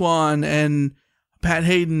Lynn Swann and Pat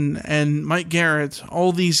Hayden and Mike Garrett,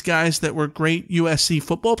 all these guys that were great USC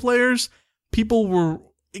football players. People were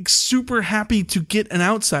super happy to get an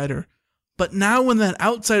outsider. But now when that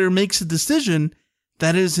outsider makes a decision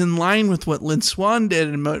that is in line with what Lynn Swann did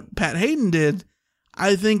and what Pat Hayden did,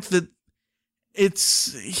 I think that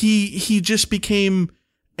he just became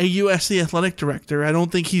a USC athletic director. I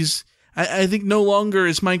don't think I think no longer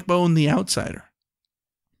is Mike Bohn the outsider.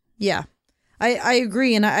 Yeah, I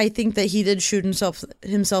agree. And I think that he did shoot himself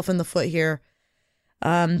in the foot here.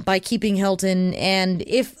 By keeping Helton, and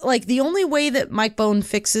if like the only way that Mike Bohn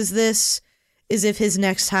fixes this is if his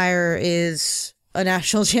next hire is a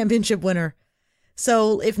national championship winner.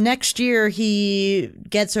 So if next year he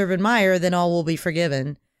gets Urban Meyer, then all will be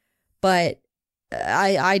forgiven. But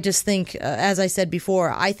I just think, as I said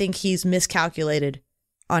before, I think he's miscalculated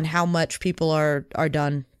on how much people are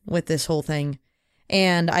done with this whole thing.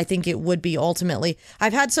 And I think it would be ultimately,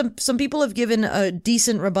 I've had some people have given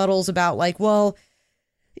decent rebuttals about like, well,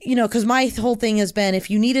 you know, because my whole thing has been, if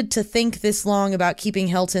you needed to think this long about keeping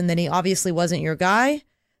Helton, then he obviously wasn't your guy.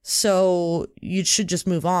 So you should just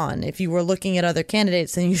move on. If you were looking at other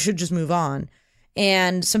candidates, then you should just move on.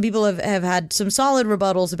 And some people have had some solid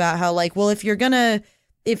rebuttals about how like, well, if you're gonna,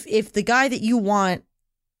 if the guy that you want,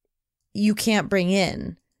 you can't bring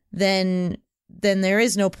in, then there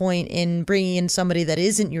is no point in bringing in somebody that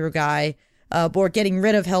isn't your guy, or getting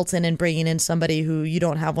rid of Helton and bringing in somebody who you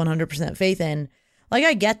don't have 100% faith in. Like,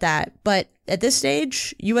 I get that, but at this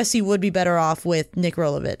stage, USC would be better off with Nick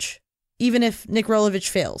Rolovich, even if Nick Rolovich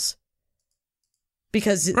fails.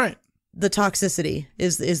 Because the toxicity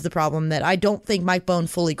is the problem that I don't think Mike Bohn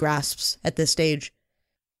fully grasps at this stage.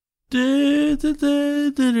 The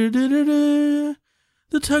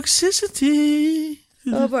toxicity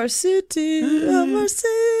of our city, Are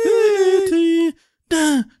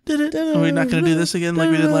we not going to do this again like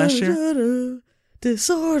we did last year?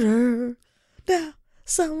 Disorder. Now,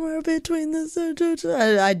 somewhere between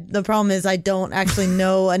the problem is I don't actually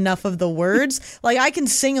know enough of the words. Like, I can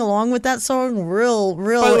sing along with that song real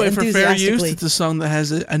By the way, for fair enthusiastically. use, it's a song that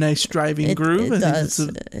has a nice driving groove. It I does.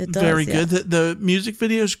 think it's It does, very yeah. good. The music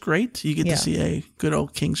video is great. You get to see a good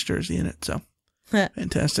old Kings jersey in it. So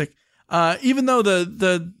fantastic. Even though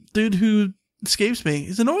the dude who escapes me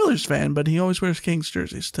is an Oilers fan, but he always wears Kings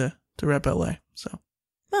jerseys to rep LA. So,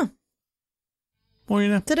 more you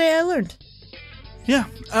know. Today I learned. Yeah.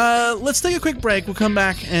 Let's take a quick break. We'll come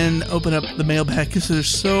back and open up the mailbag because there's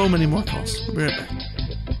so many more calls. We'll be right back.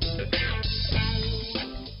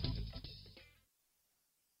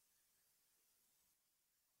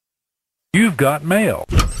 You've got mail.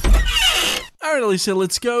 All right, Alicia,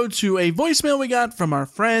 let's go to a voicemail we got from our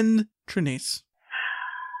friend Trinice.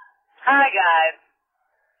 Hi, guys.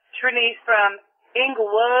 Trinice from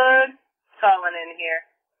Inglewood calling in here.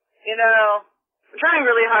 You know, I'm trying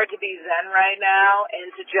really hard to be zen right now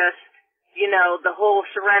and to just, you know, the whole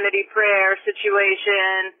serenity prayer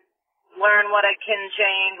situation, learn what I can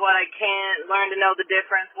change, what I can't, learn to know the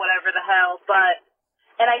difference, whatever the hell. But,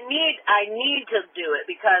 and I need to do it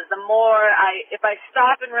because the more if I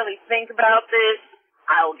stop and really think about this,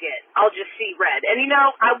 I'll just see red. And you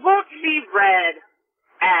know, I won't see red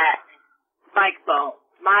at Mike Bohn.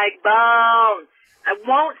 I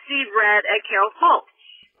won't see red at Carol Holt.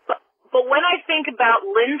 But when I think about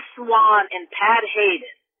Lynn Swann and Pat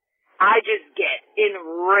Hayden, I just get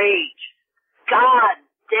enraged. God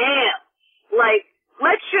damn. Like,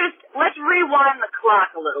 let's rewind the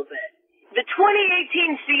clock a little bit. The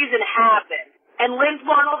 2018 season happened, and Lynn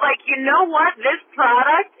Swann was like, you know what? This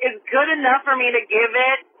product is good enough for me to give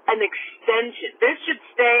it an extension. This should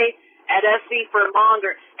stay at SC for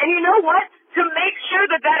longer. And you know what? To make sure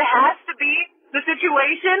that has to be the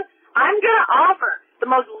situation, I'm going to offer the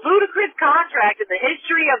most ludicrous contract in the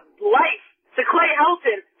history of life to Clay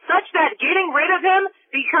Helton, such that getting rid of him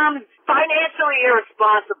becomes financially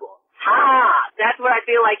irresponsible. That's what I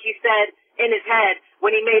feel like he said in his head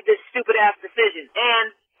when he made this stupid-ass decision. And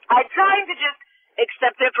I'm trying to just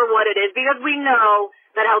accept it for what it is, because we know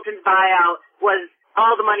that Helton's buyout was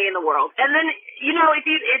all the money in the world. And then, you know,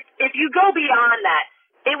 if you go beyond that,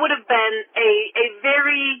 it would have been a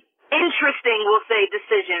very interesting, we'll say,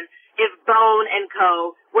 decision if Bohn and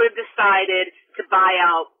Co. would have decided to buy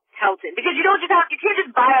out Helton. Because you can't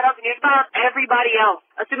just buy out Helton, you have to buy out everybody else,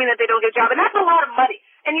 assuming that they don't get a job. And that's a lot of money.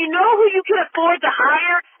 And you know who you can afford to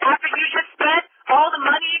hire after you just spent all the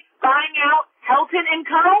money buying out Helton and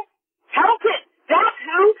Co.? Helton. That's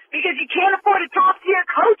who, because you can't afford a top-tier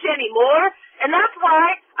coach anymore. And that's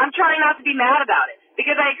why I'm trying not to be mad about it,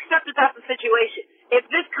 because I accept that that's the situation. If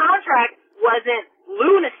this contract wasn't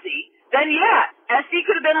lunacy, then yeah, SC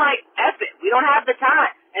could have been like, F it, we don't have the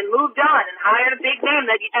time, and moved on and hired a big name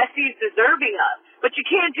that SC is deserving of. But you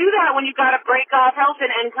can't do that when you got to break off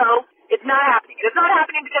Helton and Co. It's not happening. It's not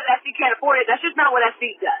happening because SC can't afford it. That's just not what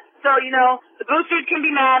SC does. So, you know, the boosters can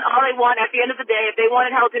be mad all they want. At the end of the day, if they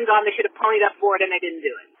wanted Helton gone, they should have ponied up for it, and they didn't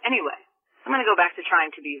do it. Anyway, I'm going to go back to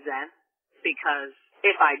trying to be zen, because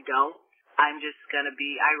if I don't, I'm just going to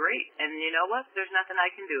be irate. And you know what? There's nothing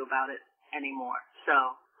I can do about it anymore. So,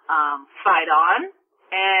 fight on,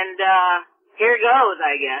 and here goes,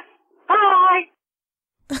 I guess. Bye!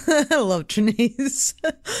 I love Trinice.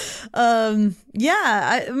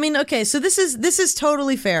 Yeah, I mean, okay, so this is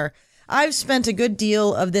totally fair. I've spent a good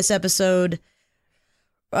deal of this episode,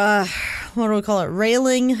 what do we call it,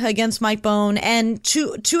 railing against Mike Bohn, and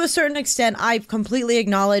to a certain extent, I completely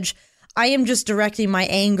acknowledge I am just directing my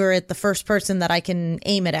anger at the first person that I can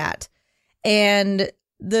aim it at. And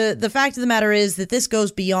the fact of the matter is that this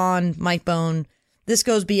goes beyond Mike Bohn. This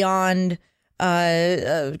goes beyond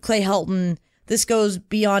Clay Helton. This goes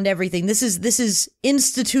beyond everything. This is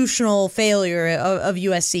institutional failure of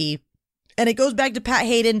USC. And it goes back to Pat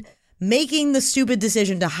Hayden making the stupid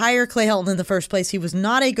decision to hire Clay Helton in the first place. He was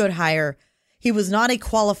not a good hire. He was not a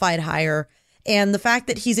qualified hire. And the fact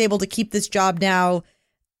that he's able to keep this job now,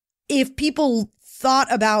 if people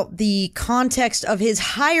thought about the context of his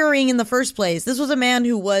hiring in the first place, this was a man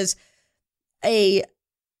who was a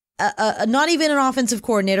not even an offensive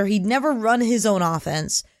coordinator. He'd never run his own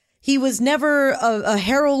offense. He was never a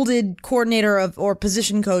heralded coordinator or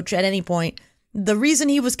position coach at any point. The reason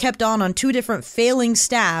he was kept on 2 different failing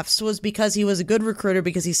staffs was because he was a good recruiter,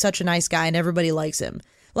 because he's such a nice guy and everybody likes him.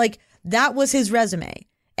 Like, that was his resume.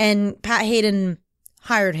 And Pat Hayden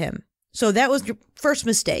hired him. So that was your first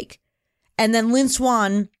mistake. And then Lynn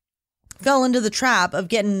Swann fell into the trap of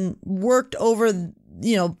getting worked over,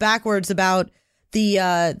 backwards about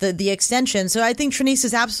the extension. So I think Trinice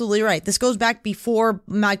is absolutely right. This goes back before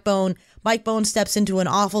Mike Bohn. Mike Bohn steps into an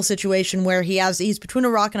awful situation where he's between a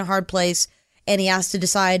rock and a hard place, and he has to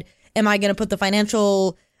decide, am I going to put the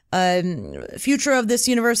financial future of this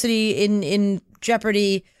university in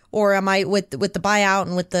jeopardy, or am I with the buyout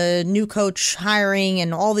and with the new coach hiring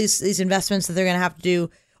and all these investments that they're going to have to do,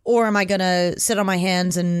 or am I going to sit on my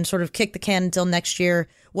hands and sort of kick the can until next year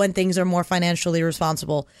when things are more financially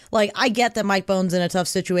responsible? Like, I get that Mike Bohn's in a tough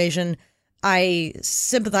situation. I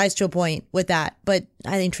sympathize to a point with that, but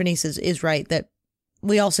I think Trinice is right that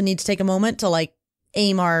we also need to take a moment to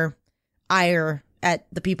aim our ire at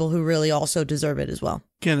the people who really also deserve it as well.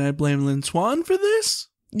 Can I blame Lynn Swann for this?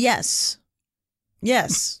 Yes.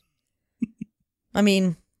 I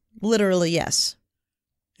mean, literally, yes.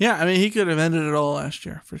 Yeah, I mean, he could have ended it all last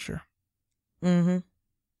year, for sure. Mm-hmm.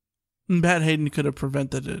 And Pat Hayden could have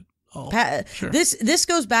prevented it all. Sure. This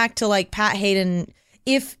goes back to, Pat Hayden.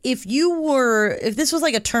 If this was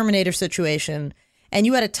like a Terminator situation, and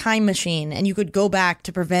you had a time machine, and you could go back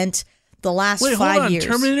to prevent the last 5 years.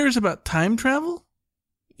 Terminator is about time travel?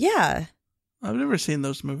 Yeah. I've never seen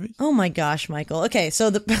those movies. Oh my gosh, Michael. Okay, so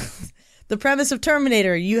the premise of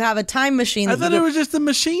Terminator, you have a time machine. I thought it was just the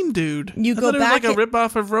machine dude. You go back. It was like a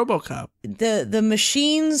ripoff of RoboCop. The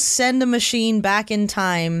machines send a machine back in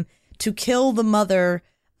time to kill the mother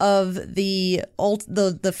of the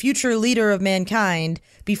future leader of mankind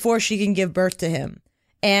before she can give birth to him.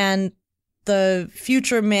 And the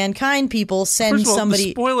future mankind people send First of all, somebody.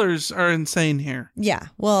 The spoilers are insane here. Yeah,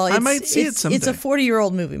 well, I might see it someday. It's a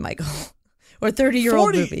 40-year-old movie, Michael, or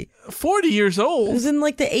 30-year-old movie. 40 years old. It was in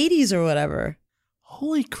the 80s or whatever.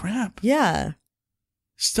 Holy crap! Yeah,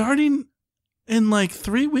 starting in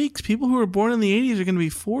 3 weeks, people who were born in the 80s are going to be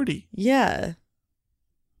 40. Yeah,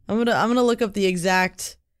 I'm gonna look up the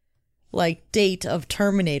exact date of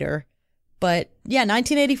Terminator, but yeah,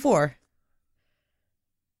 1984.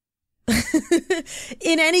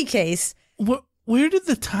 In any case, where did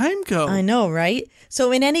the time go? I know, right?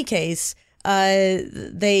 So in any case,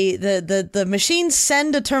 the machines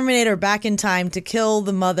send a Terminator back in time to kill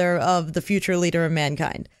the mother of the future leader of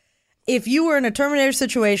mankind. If you were in a Terminator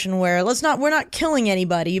situation where we're not killing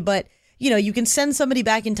anybody, but you can send somebody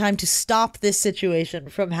back in time to stop this situation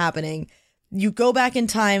from happening. You go back in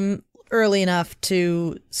time early enough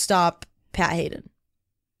to stop Pat Hayden.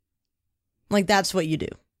 That's what you do.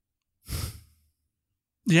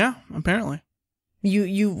 Yeah, apparently.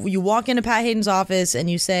 You walk into Pat Hayden's office and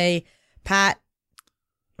you say, Pat,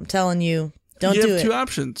 I'm telling you, don't do it. You have 2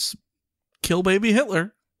 options. Kill baby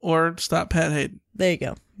Hitler or stop Pat Hayden. There you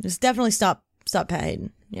go. Just definitely stop Pat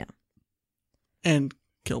Hayden. Yeah. And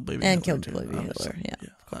kill baby Hitler. And kill baby Hitler. Yeah,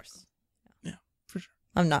 of course. Yeah, for sure.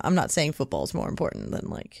 I'm not saying football is more important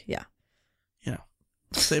than yeah.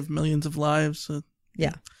 Save millions of lives.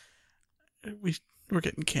 Yeah. We're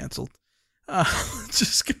getting canceled. Let's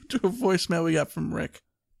just go to a voicemail we got from Rick.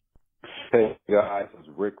 Hey guys, it's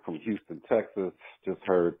Rick from Houston, Texas. Just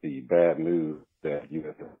heard the bad news that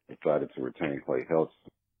USC decided to retain Clay Helton.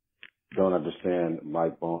 Don't understand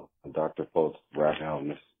Mike Bohn and Dr. Foltz rationale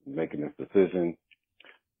making this decision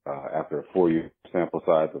after a 4-year sample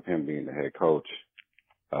size of him being the head coach.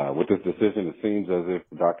 With this decision, it seems as if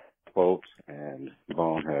Dr. Foltz and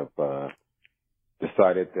Bohn have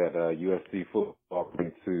decided that USC football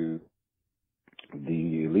to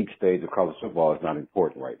the elite stage of college football is not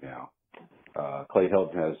important right now. Clay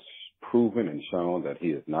Helton has proven and shown that he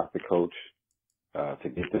is not the coach to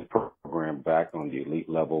get this program back on the elite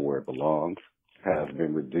level where it belongs, has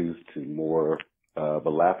been reduced to more of a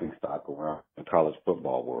laughingstock around the college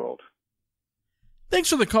football world. Thanks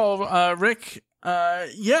for the call, Rick.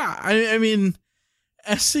 Yeah, I mean,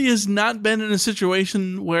 SC has not been in a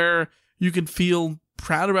situation where you could feel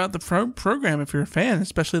proud about the program if you're a fan,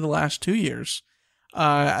 especially the last 2 years.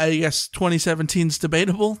 I guess 2017 is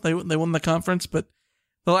debatable. They won the conference, but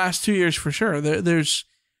the last 2 years for sure. There's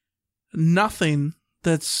nothing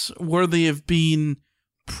that's worthy of being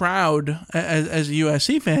proud as a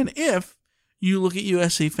USC fan if you look at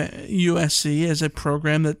USC as a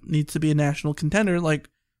program that needs to be a national contender like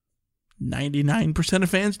 99% of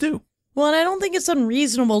fans do. Well, and I don't think it's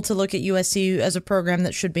unreasonable to look at USC as a program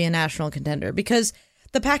that should be a national contender because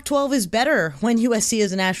the Pac-12 is better when USC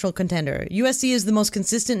is a national contender. USC is the most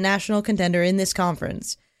consistent national contender in this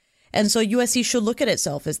conference. And so USC should look at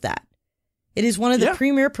itself as that. It is one of the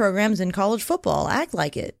premier programs in college football. Act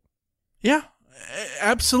like it. Yeah,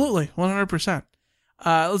 absolutely. 100%.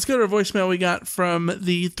 Let's go to a voicemail we got from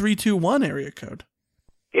the 321 area code.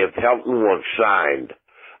 If Helton was signed,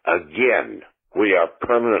 again, we are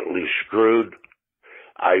permanently screwed.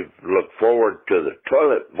 I look forward to the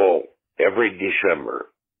toilet bowl every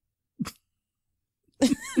December.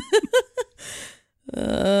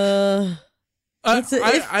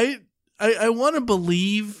 I want to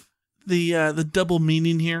believe the double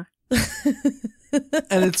meaning here,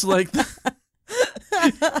 and it's like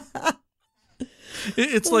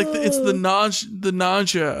it's the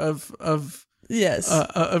nausea of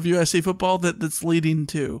USC football that's leading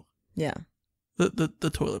to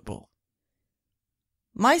the toilet bowl.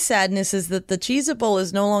 My sadness is that the Cheez-It Bowl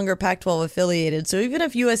is no longer Pac-12 affiliated, so even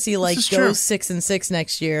if USC goes 6-6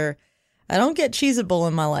 next year, I don't get Cheez-It Bowl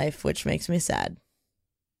in my life, which makes me sad.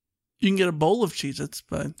 You can get a bowl of Cheez-Its,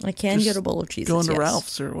 but I can get a bowl of Cheez-Its. Going to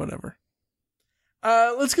Ralph's or whatever.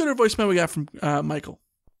 Let's go to a voicemail we got from Michael.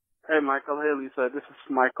 Hey, Michael. Hey, Lisa. This is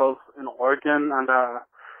Michael in Oregon, and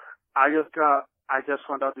I just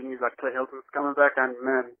found out the news that Clay Helton's coming back, and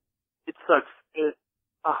man, it sucks. It's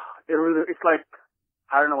like,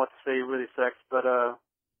 I don't know what to say. It really sucks, but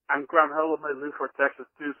and Graham Harrell might leave for Texas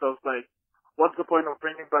too, so it's like, what's the point of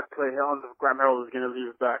bringing back Clay Helton if Graham Harrell is gonna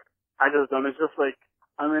leave back? I just don't. It's just like,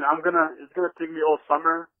 I mean, it's gonna take me all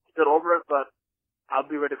summer to get over it, but I'll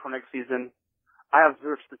be ready for next season. I have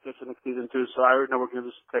zero expectation next season too, so I already know we're gonna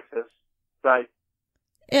lose to Texas. Bye.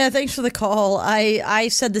 Yeah, thanks for the call. I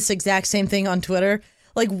said this exact same thing on Twitter.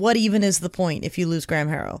 Like, what even is the point if you lose Graham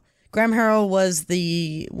Harrell? Graham Harrell was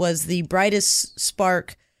the brightest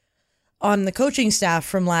spark on the coaching staff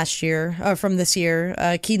from this year.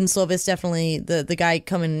 Keaton Slovis definitely the guy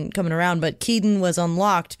coming around, but Keaton was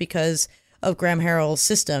unlocked because of Graham Harrell's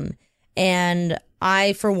system. And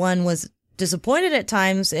I, for one, was disappointed at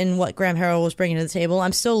times in what Graham Harrell was bringing to the table.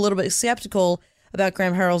 I'm still a little bit skeptical about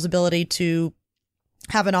Graham Harrell's ability to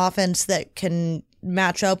have an offense that can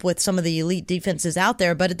match up with some of the elite defenses out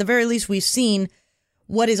there. But at the very least, we've seen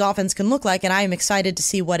what his offense can look like, and I am excited to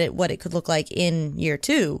see what it could look like in year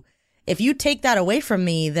two. If you take that away from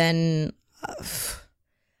me, then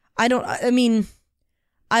where does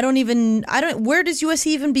USC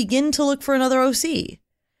even begin to look for another OC?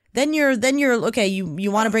 Then you're okay.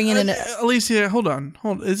 You want to bring in Alicia? Hold on.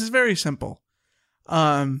 This is very simple.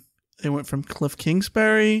 They went from Cliff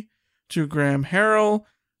Kingsbury to Graham Harrell.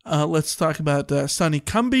 Let's talk about Sonny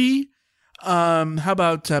Cumbie. How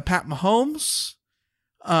about Pat Mahomes?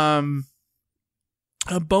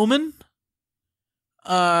 Bowman.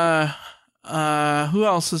 Who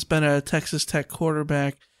else has been a Texas Tech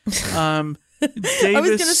quarterback? Davis. I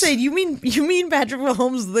was gonna say, you mean Patrick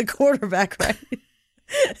Mahomes, the quarterback, right?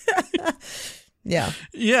 Yeah.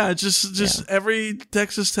 Just every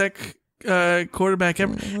Texas Tech quarterback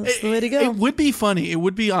ever. That's the way to go. It would be funny. It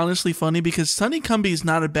would be honestly funny because Sonny Cumbie is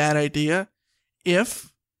not a bad idea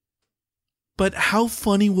but how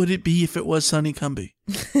funny would it be if it was Sonny Cumbie?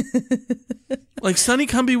 Like Sonny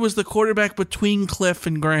Cumbie was the quarterback between Cliff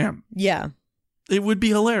and Graham. Yeah. It would be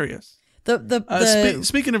hilarious.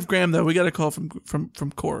 Speaking of Graham, though, we got a call from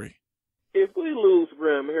Corey. If we lose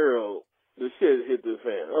Graham Harrell, the shit hit the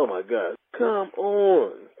fan. Oh my God! Come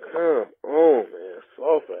on, man.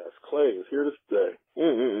 Soft ass Clay is here to stay.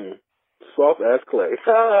 Soft ass Clay.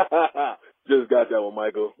 Just got that one,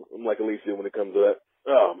 Michael. I'm like Alicia when it comes to that.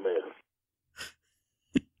 Oh man.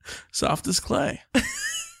 Soft as clay.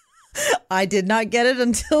 I did not get it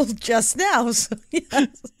until just now. So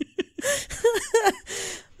yes.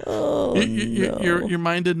 Your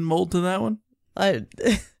mind didn't mold to that one?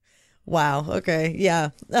 Wow. Okay. Yeah.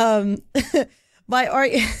 My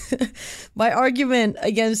argument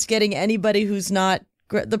against getting anybody who's not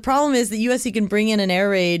the problem is that USC can bring in an air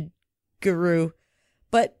raid guru,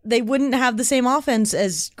 but they wouldn't have the same offense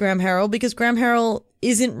as Graham Harrell because Graham Harrell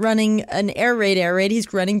isn't running an air raid.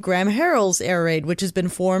 He's running Graham Harrell's air raid, which has been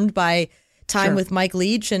formed by time with Mike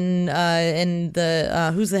Leach and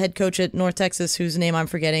the who's the head coach at North Texas, whose name I'm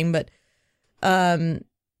forgetting, but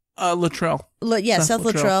Luttrell. Seth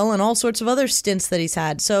Luttrell, and all sorts of other stints that he's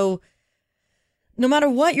had. So no matter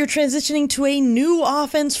what, you're transitioning to a new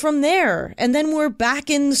offense from there. And then we're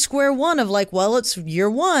back in square one of like, well, it's year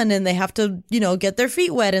one and they have to, get their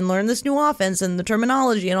feet wet and learn this new offense and the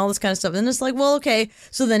terminology and all this kind of stuff. And it's like, well, okay,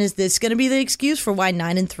 so then is this going to be the excuse for why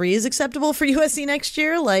 9-3 is acceptable for USC next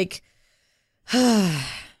year? Like,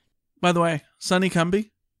 by the way, Sonny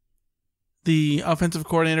Cumbie, the offensive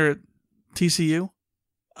coordinator at TCU,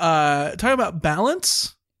 talking about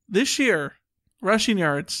balance this year, rushing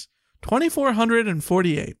yards,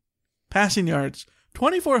 2,448. Passing yards,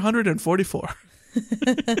 2,444.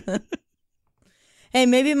 Hey,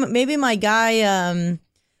 maybe my guy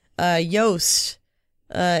Yost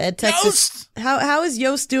at Texas. Yost! How is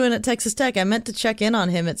Yost doing at Texas Tech? I meant to check in on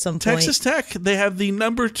him at some point. Texas Tech, they have the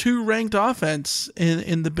number 2 ranked offense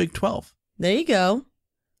in the Big 12. There you go.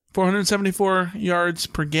 474 yards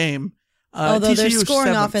per game. Although TCU their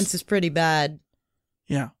scoring 7th. offense is pretty bad.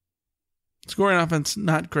 Yeah. Scoring offense,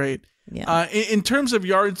 not great. Yeah. In terms of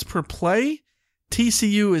yards per play,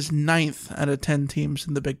 TCU is 9th out of 10 teams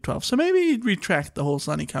in the Big 12. So maybe retract the whole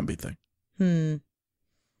Sonny Cumbie thing.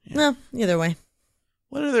 Yeah. No, either way.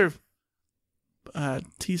 What other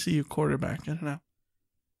TCU quarterback? I don't know.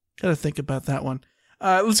 Got to think about that one.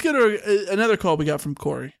 Let's go to another call we got from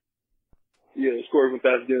Corey. Yeah, it's Corey from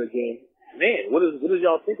Pasadena again. Man, what is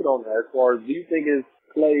y'all thinking on that? As far as, do you think it's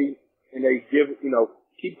Clay and they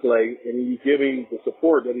keep Clay and he's giving the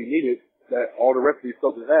support that he needed that all the rest of these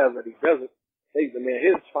coaches have that he doesn't? His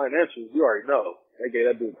financials, you already know. They gave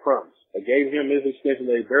that dude crumbs. They gave him his extension.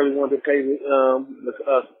 They barely wanted to pay the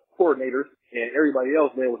coordinators, and everybody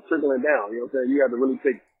else, man, was trickling down. You know what I'm saying? You had to really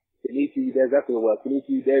pick Kenichi Udeze. That's what it was.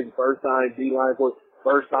 Kenichi Udeze, first time D-line for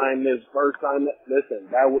first time this, first time that. Listen,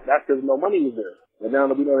 that's because no money was there. And now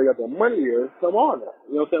that we know they got the money here, come on now.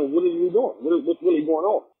 You know what I'm saying? What are you doing? What's really going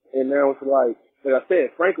on? And now it's like I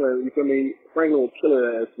said, Franklin, you feel me? Franklin was killing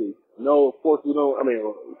it at SC. No, of course we don't. I mean,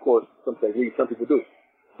 of course, some people do.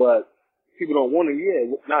 But people don't want to,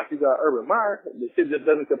 now she's got Urban Meyer. The shit just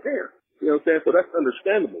doesn't compare. You know what I'm saying? So that's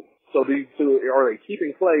understandable. So are they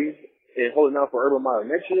keeping Clay and holding out for Urban Meyer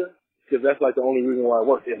next year? Because that's like the only reason why it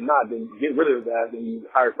works. If not, then get rid of that and you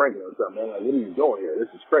hire Franklin or something. Man, like, what are you doing here?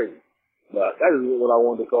 This is crazy. But that is what I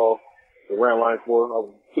wanted to call the round line for. I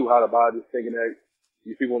was too hot about it, just thinking that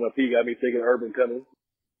these people on the P got me thinking Urban coming.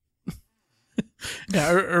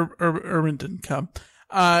 Yeah, Urban didn't come.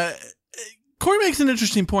 Corey makes an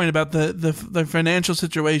interesting point about the financial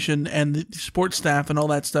situation and the sports staff and all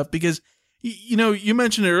that stuff, because you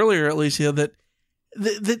mentioned it earlier, Alicia, that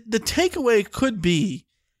the takeaway could be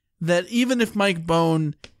that even if Mike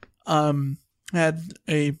Bohn had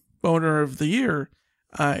a boner of the year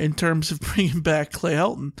in terms of bringing back Clay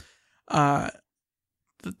Helton,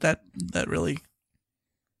 that really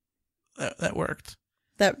that worked.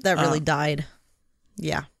 That really died.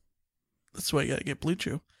 Yeah. That's why you got to get Blue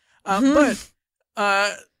Chew. But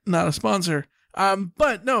not a sponsor.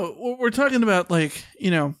 But no, we're talking about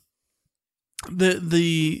the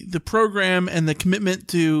program and the commitment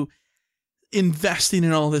to investing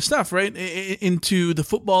in all this stuff, right? Into the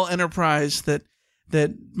football enterprise that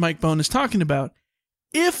Mike Bohn is talking about.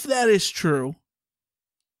 If that is true,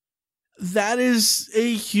 that is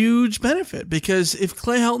a huge benefit, because if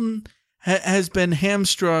Clay Helton has been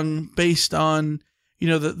hamstrung based on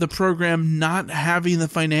the program not having the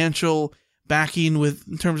financial backing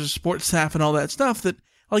in terms of sports staff and all that stuff,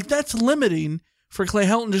 that's limiting for Clay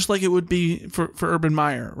Helton, just like it would be for Urban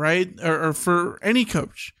Meyer, right? Or for any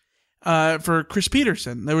coach. For Chris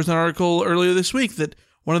Peterson, there was an article earlier this week that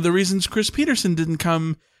one of the reasons Chris Peterson didn't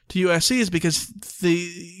come to USC is because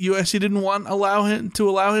the USC didn't allow him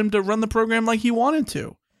to run the program like he wanted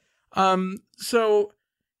to. So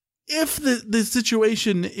if the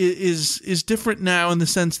situation is different now in the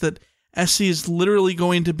sense that SC is literally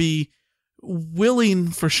going to be willing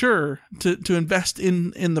for sure to invest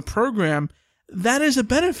in the program, that is a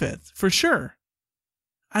benefit for sure.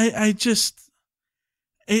 It's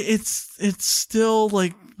still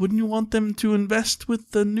like, wouldn't you want them to invest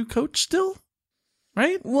with the new coach still?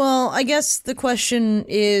 Right? Well, I guess the question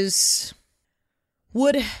is,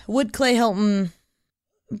 would Clay Helton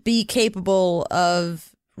be capable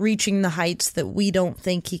of reaching the heights that we don't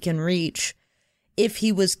think he can reach if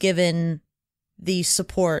he was given the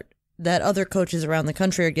support that other coaches around the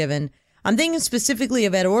country are given? I'm thinking specifically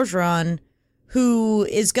of Ed Orgeron, who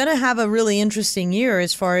is going to have a really interesting year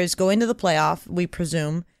as far as going to the playoff, we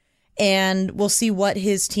presume, and we'll see what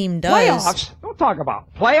his team does. Playoffs? Don't talk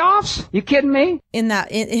about playoffs. You kidding me? In that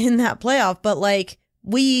playoff, but like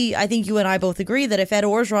I think you and I both agree that if Ed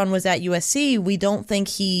Orgeron was at USC, we don't think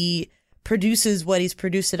he produces what he's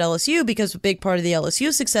produced at LSU, because a big part of the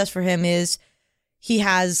LSU success for him is he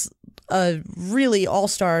has a really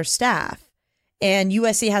all-star staff, and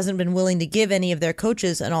USC hasn't been willing to give any of their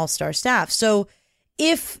coaches an all-star staff. So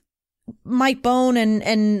if Mike Bohn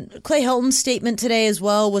and Clay Helton's statement today as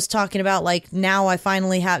well was talking about like, now I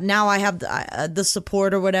have the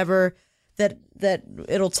support or whatever that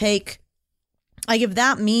it'll take. Like if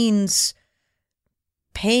that means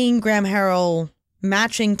paying Graham Harrell,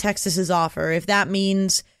 matching Texas's offer, if that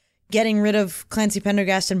means getting rid of Clancy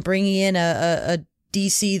Pendergast and bringing in a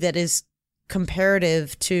DC that is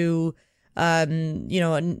comparative to,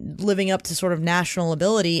 living up to sort of national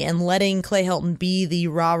ability, and letting Clay Helton be the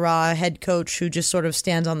rah-rah head coach who just sort of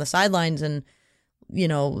stands on the sidelines and,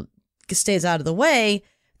 stays out of the way,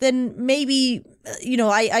 then maybe,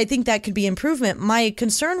 I think that could be improvement. My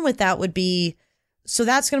concern with that would be, so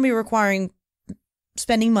that's going to be requiring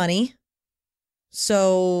spending money.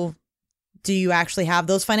 So do you actually have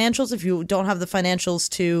those financials? If you don't have the financials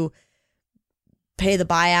to pay the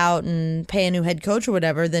buyout and pay a new head coach or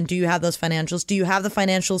whatever, then do you have those financials? Do you have the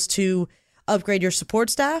financials to upgrade your support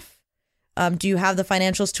staff? Do you have the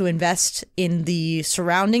financials to invest in the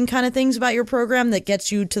surrounding kind of things about your program that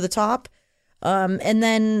gets you to the top? And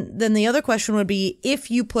then the other question would be,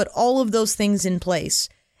 if you put all of those things in place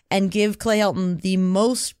and give Clay Helton the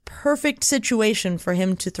most perfect situation for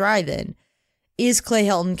him to thrive in, is Clay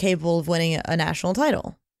Helton capable of winning a national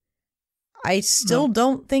title? I still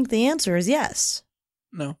don't think the answer is yes.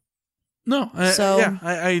 No.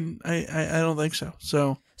 I don't think so.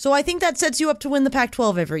 So I think that sets you up to win the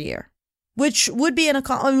Pac-12 every year, which would be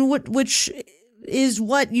which is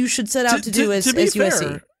what you should set out to do as USC.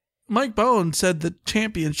 Fair, Mike Bohn said that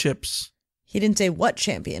championships. He didn't say what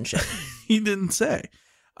championship. He didn't say.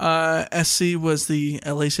 SC was the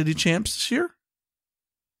LA City champs this year.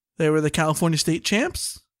 They were the California State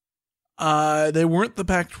champs. They weren't the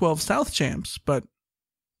Pac-12 South champs, but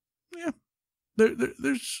yeah,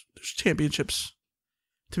 there's championships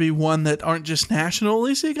to be won that aren't just national. At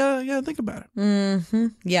least you gotta think about it. Mm-hmm.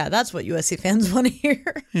 Yeah, that's what USC fans want to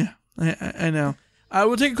hear. Yeah, I know.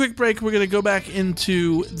 We'll take a quick break. We're gonna go back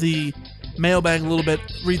into the mailbag a little bit,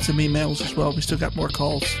 read some emails as well. We still got more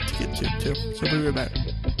calls to get to too, so we'll be right back.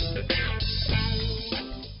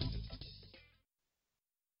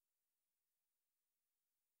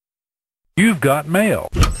 You've got mail.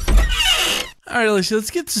 All right, Alicia, let's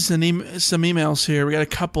get to some emails here. We got a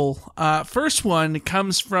couple. First one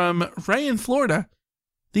comes from Ray in Florida.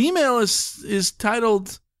 The email is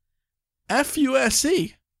titled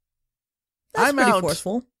FUSC. That's pretty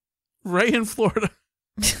forceful. Ray in Florida.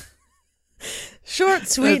 Short,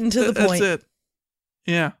 sweet, and to the point. That's it.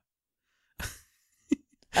 Yeah.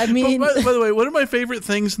 I mean... by the way, one of my favorite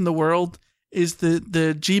things in the world is the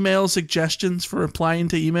Gmail suggestions for replying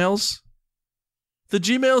to emails. The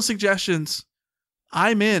Gmail suggestions,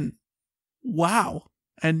 I'm in. Wow.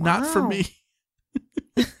 And not for me.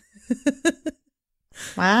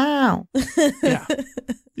 Wow.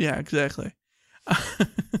 Yeah, exactly.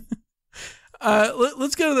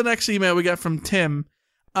 Let's go to the next email we got from Tim.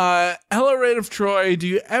 Hello, Rain of Troy. Do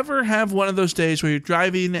you ever have one of those days where you're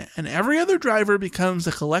driving and every other driver becomes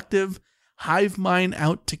a collective hive mind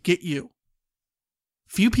out to get you?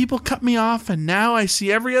 Few people cut me off, and now I see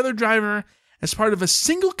every other driver as part of a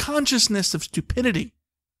single consciousness of stupidity.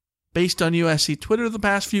 Based on USC Twitter the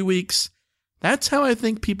past few weeks, that's how I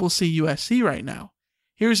think people see USC right now.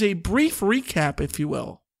 Here's a brief recap, if you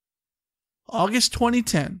will. August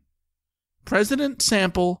 2010, President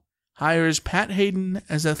Sample hires Pat Hayden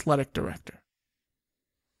as athletic director.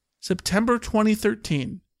 September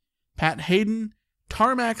 2013, Pat Hayden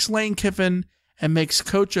tarmacs Lane Kiffin and makes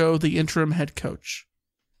Coach O the interim head coach.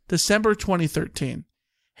 December 2013,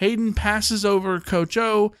 Hayden passes over Coach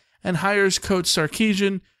O and hires Coach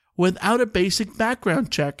Sarkisian without a basic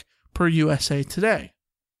background check per USA Today.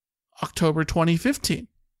 October 2015,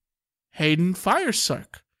 Hayden fires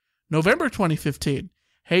Sark. November 2015,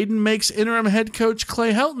 Hayden makes interim head coach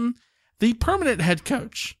Clay Helton the permanent head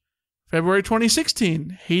coach. February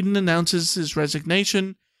 2016, Hayden announces his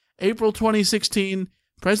resignation. April 2016,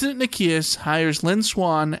 President Nikias hires Lynn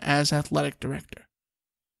Swann as athletic director.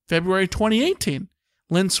 February 2018,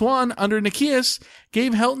 Lynn Swann, under Nikias,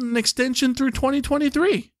 gave Helton an extension through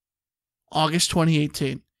 2023. August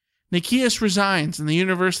 2018, Nikias resigns and the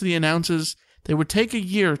university announces they would take a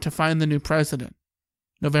year to find the new president.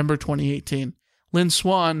 November 2018, Lynn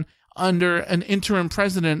Swann, under an interim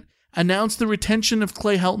president, announced the retention of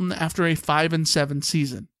Clay Helton after a 5-7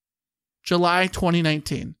 season. July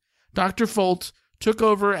 2019, Dr. Folt took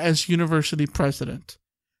over as university president.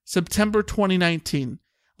 September 2019,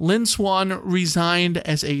 Lynn Swann resigned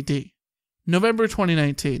as AD. November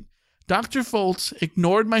 2019, Dr. Folt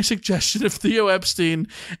ignored my suggestion of Theo Epstein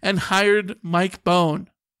and hired Mike Bohn.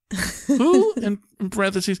 Who, in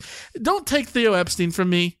parentheses, don't take Theo Epstein from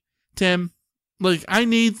me, Tim. Like, I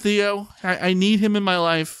need Theo. I need him in my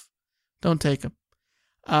life. Don't take him.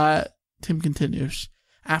 Tim continues.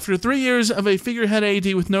 After 3 years of a figurehead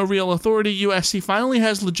AD with no real authority, USC finally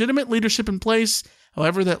has legitimate leadership in place.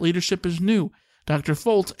 However, that leadership is new. Dr.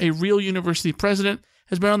 Folt, a real university president,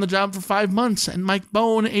 has been on the job for 5 months, and Mike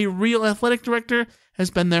Bohn, a real athletic director,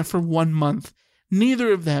 has been there for 1 month.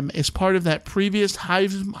 Neither of them is part of that previous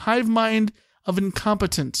hive mind of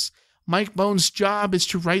incompetence. Mike Bohn's job is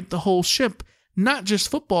to right the whole ship, not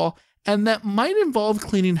just football, and that might involve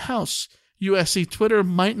cleaning house. USC Twitter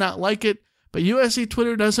might not like it, but USC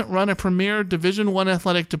Twitter doesn't run a premier Division I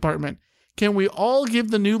athletic department. Can we all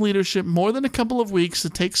give the new leadership more than a couple of weeks to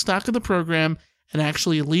take stock of the program and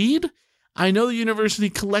actually lead? I know the university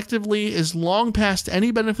collectively is long past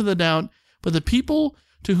any benefit of the doubt, but the people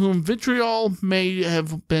to whom vitriol may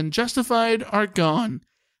have been justified are gone.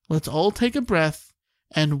 Let's all take a breath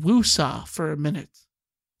and woosah for a minute.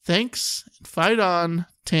 Thanks, and fight on,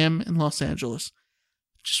 Tim in Los Angeles.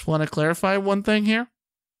 Just want to clarify one thing here.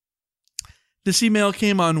 This email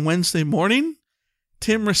came on Wednesday morning.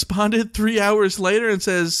 Tim responded 3 hours later and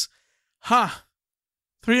says,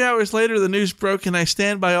 3 hours later, the news broke, and I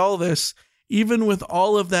stand by all this, even with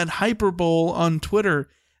all of that hyperbole on Twitter.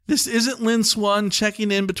 This isn't Lynn Swann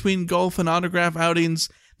checking in between golf and autograph outings.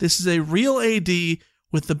 This is a real AD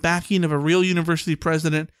with the backing of a real university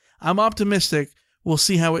president. I'm optimistic. We'll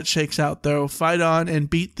see how it shakes out, though. Fight on and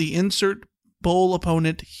beat the insert bowl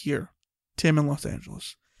opponent here. Tim in Los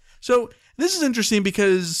Angeles. So this is interesting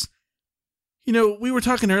because, you know, we were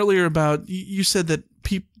talking earlier about, you said that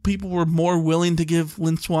people were more willing to give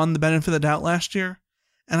Lynn Swann the benefit of the doubt last year.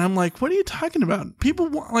 And I'm like, what are you talking about? People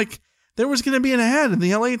want, like, there was going to be an ad in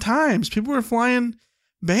the LA Times. People were flying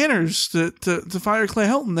banners to fire Clay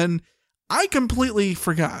Helton. And I completely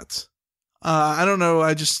forgot. I don't know.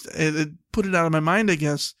 I just it put it out of my mind, I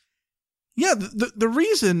guess. Yeah, the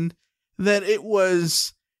reason that it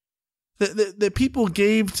was that people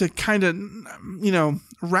gave to kind of, you know,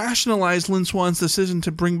 rationalize Lynn Swann's decision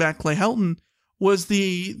to bring back Clay Helton was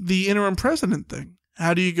the interim president thing.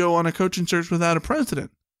 How do you go on a coaching search without a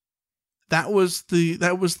president? That was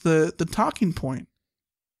the talking point,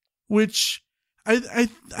 which I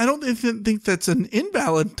don't think that's an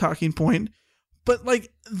invalid talking point, but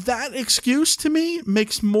like that excuse to me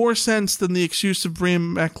makes more sense than the excuse of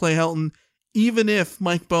bringing back Clay Helton, even if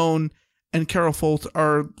Mike Bohn and Carol Folt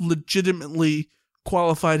are legitimately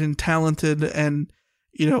qualified and talented and,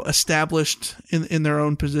 you know, established in their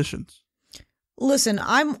own positions. Listen,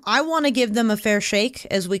 I want to give them a fair shake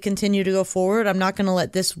as we continue to go forward. I'm not going to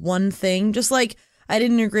let this one thing, just like I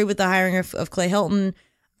didn't agree with the hiring of Clay Helton,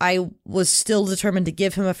 I was still determined to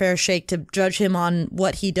give him a fair shake to judge him on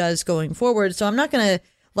what he does going forward. So I'm not going to,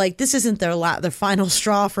 like, this isn't their final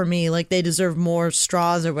straw for me. Like, they deserve more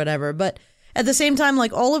straws or whatever. But at the same time,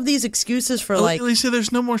 like, all of these excuses for, like... Lisa,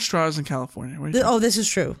 there's no more straws in California. This is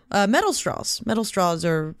true. Metal straws. Metal straws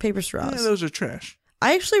or paper straws. Yeah, those are trash.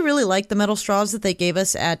 I actually really like the metal straws that they gave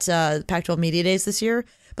us at Pac-12 Media Days this year,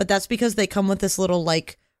 but that's because they come with this little,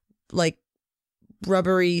 like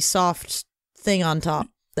rubbery, soft thing on top.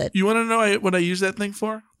 That You want to know what I use that thing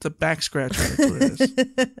for? It's a back scratcher. That's what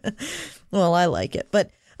it is. Well, I like it. But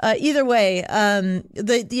either way,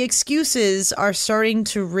 the excuses are starting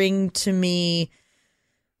to ring to me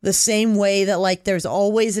the same way that, like, there's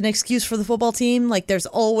always an excuse for the football team. Like, there's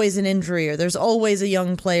always an injury, or there's always a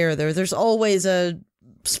young player there. There's always a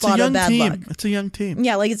spot of bad luck. It's a young team.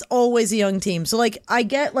 Yeah, like, it's always a young team. So, like, I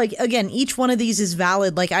get, like, again, each one of these is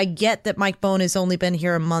valid. Like, I get that Mike Bohn has only been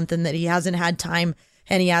here a month and that he hasn't had time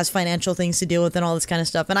and he has financial things to deal with and all this kind of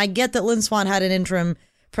stuff. And I get that Lynn Swann had an interim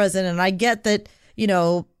president. And I get that, you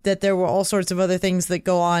know, that there were all sorts of other things that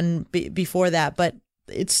go on before that. But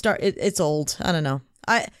it's old. I don't know.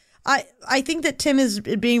 I think that Tim is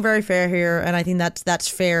being very fair here, and I think that's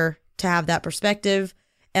fair to have that perspective,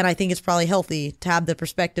 and I think it's probably healthy to have the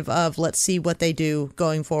perspective of let's see what they do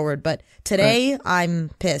going forward. But today, right. I'm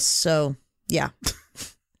pissed, so yeah.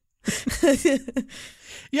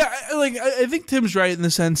 Yeah, I think Tim's right in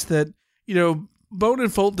the sense that, you know, Bohn and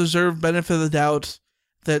Folt deserve benefit of the doubt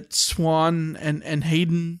that Swann and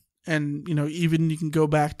Hayden and, you know, even you can go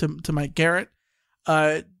back to Mike Garrett,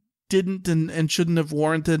 didn't and shouldn't have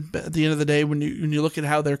warranted at the end of the day when you look at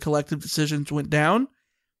how their collective decisions went down.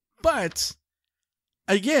 But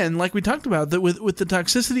again, like we talked about, that with the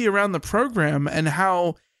toxicity around the program and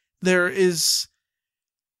how there is,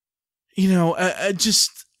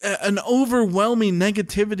 just an overwhelming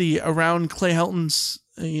negativity around Clay Helton's,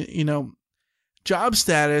 job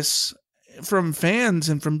status from fans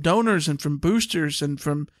and from donors and from boosters and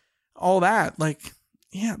from all that. I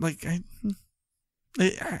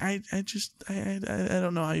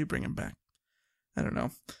don't know how you bring him back. I don't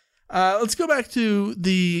know. Let's go back to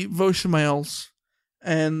the voicemails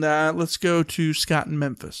and let's go to Scott in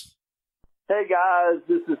Memphis. Hey guys,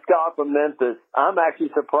 this is Scott from Memphis. I'm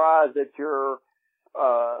actually surprised that your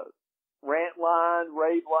rant line,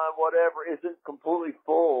 rave line, whatever, isn't completely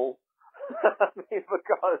full. I mean,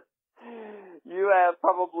 because you have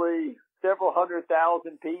probably several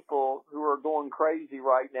 100,000 people who are going crazy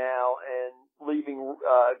right now and leaving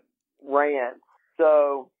rants.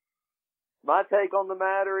 So my take on the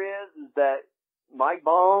matter is that Mike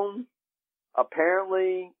Bohn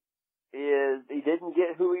apparently he didn't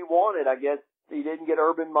get who he wanted. I guess he didn't get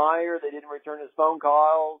Urban Meyer. They didn't return his phone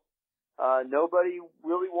calls. Nobody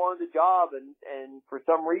really wanted the job, and for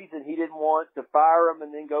some reason he didn't want to fire him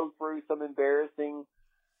and then go through some embarrassing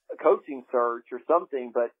coaching search or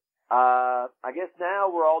something. But I guess now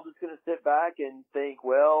we're all just going to sit back and think,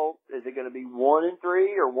 well, is it going to be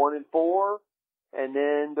 1-3 or 1-4? And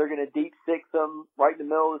then they're going to deep six them right in the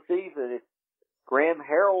middle of the season. If Graham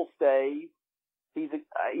Harrell stays, he's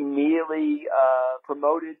immediately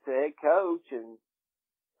promoted to head coach, and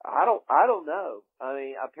I don't know. I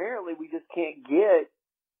mean, apparently we just can't get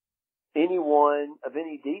anyone of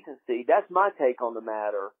any decency. That's my take on the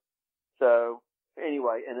matter. So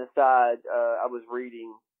anyway, and aside, I was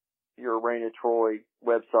reading your Reign of Troy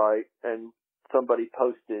website, and somebody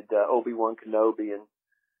posted Obi-Wan Kenobi, and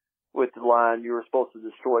with the line, you were supposed to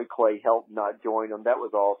destroy Clay Helton, not join him. That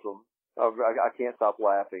was awesome. I can't stop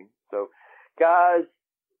laughing. So, guys,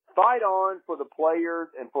 fight on for the players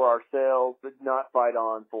and for ourselves, but not fight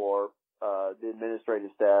on for the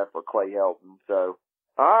administrative staff or Clay Helton. So,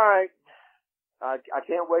 all right. I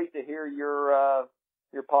can't wait to hear your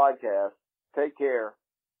podcast. Take care.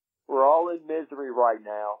 We're all in misery right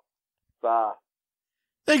now. Bye.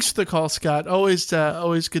 Thanks for the call, Scott. Always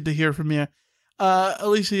good to hear from you.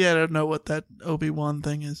 Alicia, I don't know what that Obi-Wan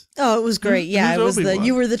thing is. Oh, it was great. Yeah, Who's it was Obi-Wan?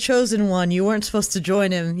 you were the chosen one. You weren't supposed to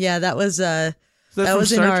join him. Yeah, that was that was from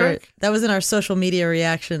Star in our Trek? that was in our social media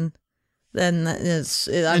reaction. Then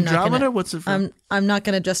Andromeda? What's it from? I'm not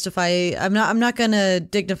going to justify. I'm not going to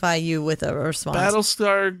dignify you with a response.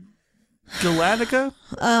 Battlestar Galactica?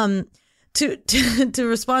 To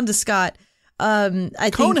respond to Scott, I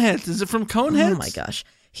think Coneheads. Is it from Coneheads? Oh my gosh.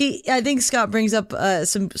 I think Scott brings up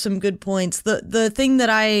some good points. The thing that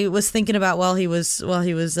I was thinking about while he was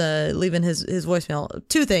leaving his voicemail,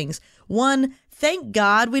 two things. One, thank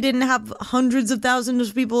God we didn't have hundreds of thousands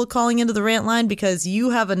of people calling into the rant line, because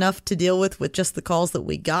you have enough to deal with just the calls that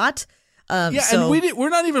we got. And we're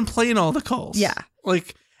not even playing all the calls. Yeah.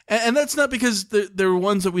 And that's not because they're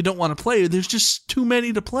ones that we don't want to play. There's just too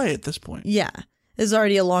many to play at this point. Yeah. It's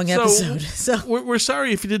already a long episode. So we're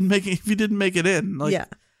sorry if you didn't make it in. Yeah.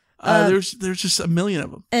 There's just a million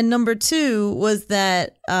of them. And number two was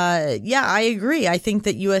that, I agree. I think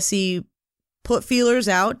that USC put feelers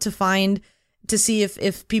out to see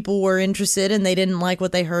if people were interested, and they didn't like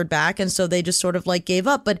what they heard back. And so they just sort of gave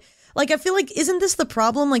up. But I feel like, isn't this the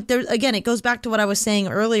problem? Again, it goes back to what I was saying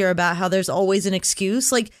earlier about how there's always an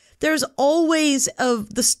excuse. There's always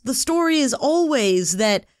the story is always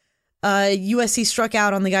that USC struck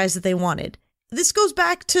out on the guys that they wanted. This goes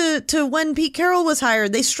back to when Pete Carroll was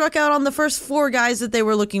hired. They struck out on the first 4 guys that they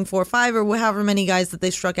were looking for, 5 or however many guys that they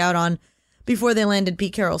struck out on before they landed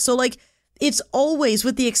Pete Carroll. So it's always,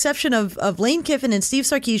 with the exception of Lane Kiffin and Steve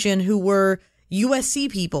Sarkisian, who were USC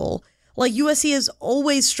people, USC has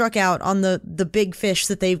always struck out on the big fish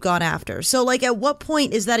that they've gone after. So at what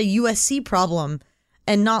point is that a USC problem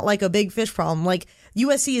and not a big fish problem?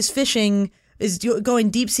 USC is going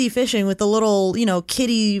deep sea fishing with the little,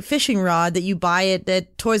 kiddie fishing rod that you buy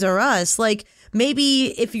at Toys R Us.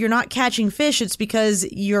 Maybe if you're not catching fish, it's because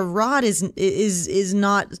your rod is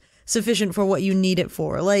not sufficient for what you need it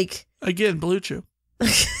for. Again, Blue Chew.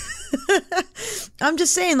 I'm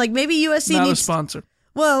just saying, maybe USC not needs a sponsor.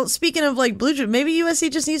 Well, speaking of Blue Chew, maybe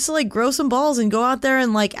USC just needs to grow some balls and go out there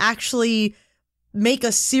and actually make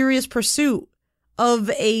a serious pursuit of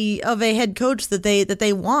a head coach that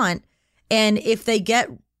they want. And if they get,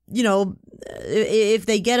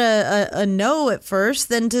 a no at first,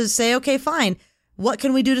 then to say, okay, fine, what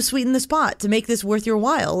can we do to sweeten the spot to make this worth your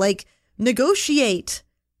while? Negotiate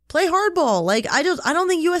Play hardball. Like, I don't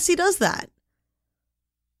think USC does that.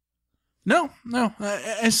 No.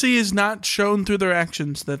 SC is not shown through their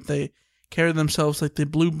actions that they carry themselves like the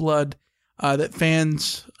blue blood that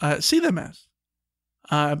fans see them as.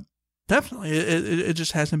 Definitely, it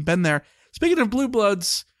just hasn't been there. Speaking of blue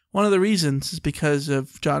bloods, one of the reasons is because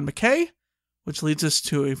of John McKay, which leads us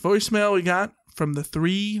to a voicemail we got from the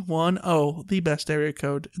 310, the best area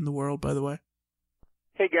code in the world, by the way.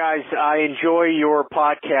 Hey guys, I enjoy your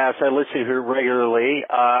podcast. I listen to it regularly.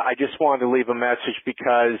 I just wanted to leave a message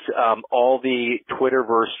because all the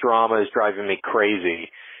Twitterverse drama is driving me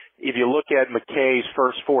crazy. If you look at McKay's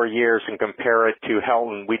first 4 years and compare it to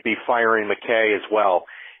Helton, we'd be firing McKay as well.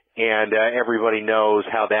 And everybody knows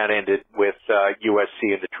how that ended with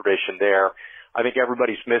USC and the tradition there. I think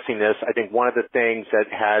everybody's missing this. I think one of the things that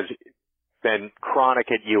has been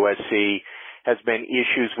chronic at USC has been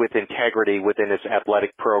issues with integrity within its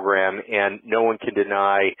athletic program, and no one can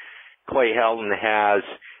deny Clay Helton has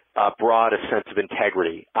brought a sense of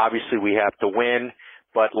integrity. Obviously, we have to win,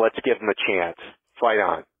 but let's give him a chance. Fight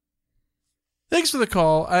on. Thanks for the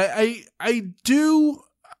call. I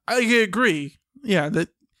agree. Yeah, that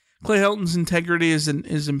Clay Helton's integrity is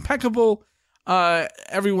impeccable.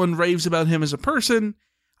 Everyone raves about him as a person.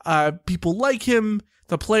 People like him.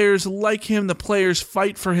 The players like him. The players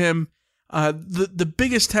fight for him. The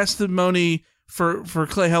biggest testimony for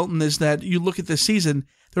Clay Helton is that you look at this season,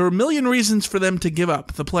 there were a million reasons for them to give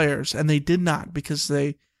up, the players, and they did not because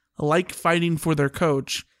they like fighting for their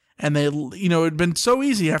coach. And they, it had been so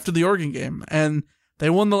easy after the Oregon game, and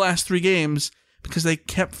they won the last 3 games because they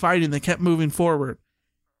kept fighting, they kept moving forward.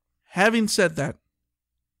 Having said that,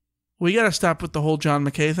 we got to stop with the whole John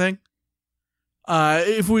McKay thing.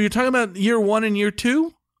 If we were talking about year 1 and year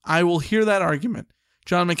 2, I will hear that argument.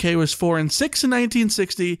 John McKay was 4-6 in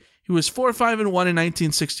 1960. He was 4-5-1 in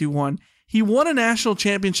 1961. He won a national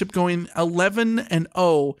championship going 11-0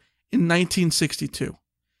 in 1962.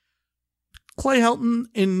 Clay Helton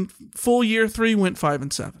in full year 3 went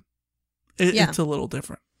 5-7. It's a little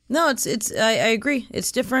different. No, I agree.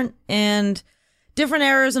 It's different and different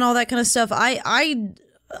errors and all that kind of stuff. I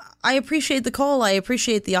appreciate the call. I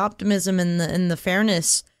appreciate the optimism and the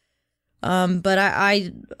fairness. But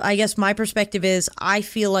I guess my perspective is I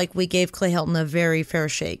feel like we gave Clay Helton a very fair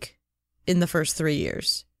shake in the first 3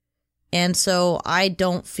 years. And so I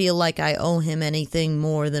don't feel like I owe him anything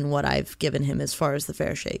more than what I've given him as far as the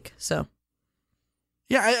fair shake. So.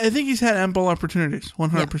 Yeah, I think he's had ample opportunities,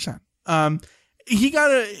 100%. Yeah. He got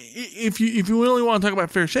if you really want to talk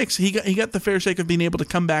about fair shakes, he got the fair shake of being able to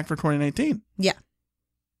come back for 2019. Yeah.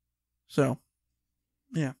 So,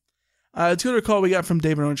 yeah. Let's go to a call we got from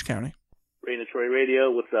Dave in Orange County. Rain of Troy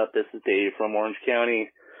Radio, what's up? This is Dave from Orange County.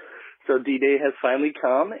 So D-Day has finally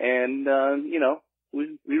come, and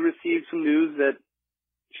we received some news that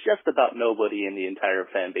just about nobody in the entire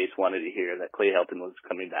fan base wanted to hear, that Clay Helton was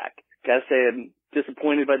coming back. Gotta say, I'm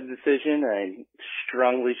disappointed by the decision. I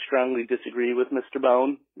strongly disagree with Mr.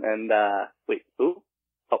 Bone. And, wait, who?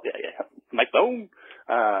 Oh, yeah. Mike Bone.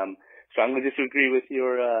 Strongly disagree with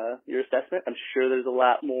your assessment. I'm sure there's a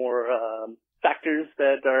lot more, factors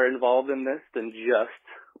that are involved in this than just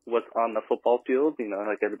what's on the football field.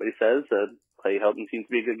 Like everybody says, Clay Helton seems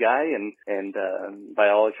to be a good guy, and by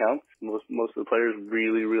all accounts, most of the players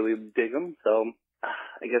really dig him. So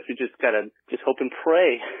I guess we just gotta hope and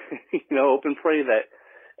pray, hope and pray that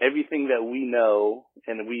everything that we know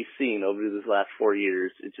and we've seen over this last 4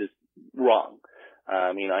 years is just wrong.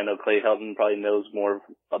 I know Clay Helton probably knows more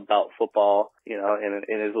about football,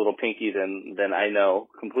 in his little pinky than I know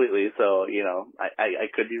completely. So, I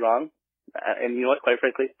could be wrong. And you know what, quite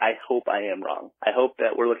frankly, I hope I am wrong. I hope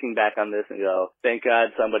that we're looking back on this and go, thank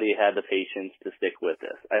God somebody had the patience to stick with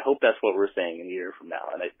this. I hope that's what we're saying a year from now.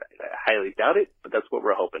 And I highly doubt it, but that's what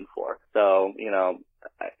we're hoping for. So,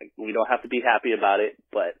 we don't have to be happy about it,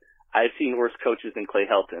 but I've seen worse coaches than Clay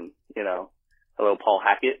Helton, hello, Paul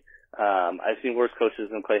Hackett. I've seen worse coaches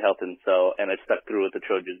than Clay Helton, and I've stuck through with the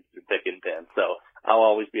Trojans thick and thin. So I'll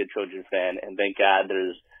always be a Trojans fan, and thank God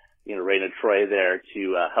there's, Rain of Troy there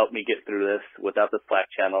to help me get through this. Without the Slack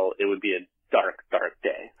channel, it would be a dark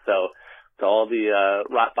day. So to all the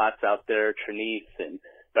rot bots out there, Trinice and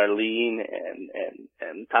Darlene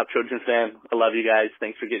and Top Trojans fan, I love you guys.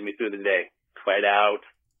 Thanks for getting me through the day. Fight out.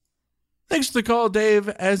 Thanks for the call, Dave,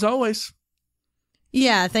 as always.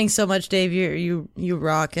 Yeah, thanks so much, Dave. You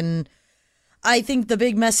rock. And I think the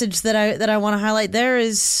big message that I want to highlight there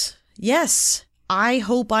is, yes, I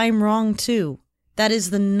hope I'm wrong too. That is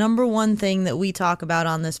the number one thing that we talk about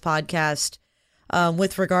on this podcast,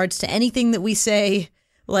 with regards to anything that we say.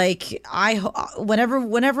 Like,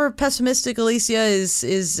 whenever pessimistic Alicia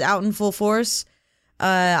is out in full force,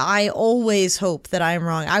 I always hope that I am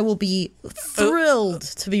wrong. I will be thrilled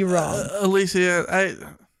to be wrong. Alicia,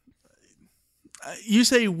 you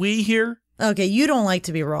say we here? Okay, you don't like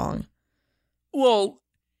to be wrong. Well,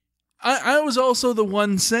 I was also the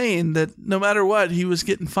one saying that no matter what, he was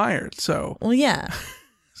getting fired. So, well, yeah.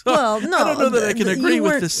 So well, no, I don't know that I can agree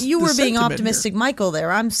with this. You were being sentiment optimistic, here. Michael.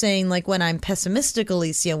 There, I'm saying like when I'm pessimistic,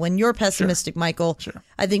 Alicia. When you're pessimistic, Michael. Sure.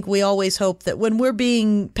 I think we always hope that when we're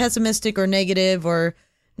being pessimistic or negative or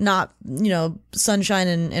not, sunshine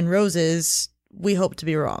and roses, we hope to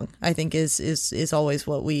be wrong. I think is always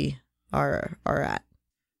what we are at.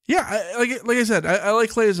 Yeah, like I said, I like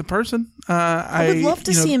Clay as a person. I would love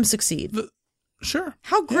to see him succeed. Sure.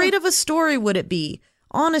 How great of a story would it be?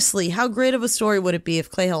 Honestly, how great of a story would it be if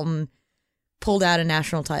Clay Helton pulled out a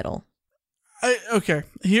national title? Okay,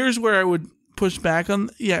 here's where I would push back on.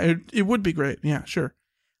 Yeah, it would be great. Yeah, sure.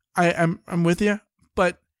 I'm with you,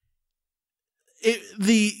 but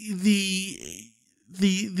the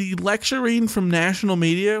lecturing from national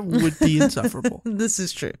media would be insufferable. This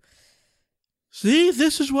is true. See,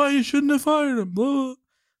 this is why you shouldn't have fired him. Blah.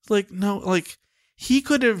 Like, no, like he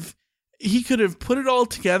could have put it all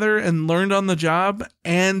together and learned on the job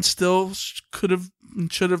and still should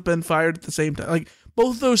have been fired at the same time. Like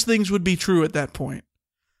both those things would be true at that point.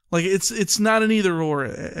 Like it's not an either or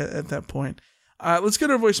at that point. Let's go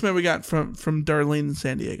to a voicemail we got from Darlene in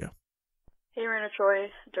San Diego. Hey, Rana Troy,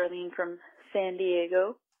 Darlene from San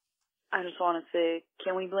Diego. I just want to say,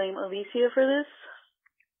 can we blame Alicia for this?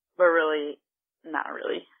 But really, not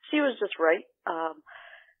really. She was just right,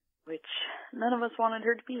 which none of us wanted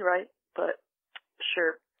her to be right, but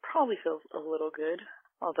sure, probably feels a little good,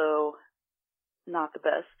 although not the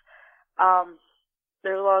best.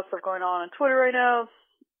 There's a lot of stuff going on Twitter right now.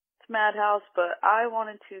 It's madhouse, but I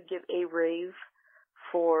wanted to give a rave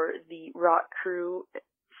for the Rock Crew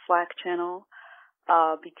Slack channel,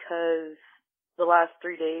 because the last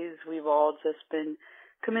 3 days we've all just been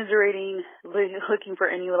commiserating, looking for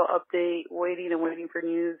any little update, waiting for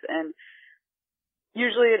news, and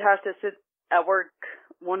usually it has to sit at work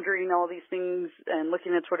wondering all these things and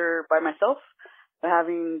looking at Twitter by myself, but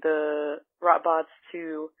having the Rotbots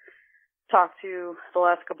to talk to the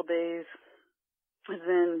last couple days has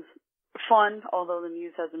been fun, although the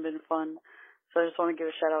news hasn't been fun. So I just want to give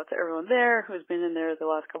a shout out to everyone there who's been in there the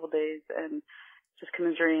last couple days and just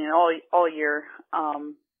commiserating all year.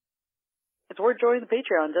 It's worth joining the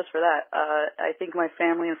Patreon just for that. I think my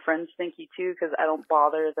family and friends thank you too, because I don't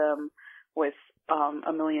bother them with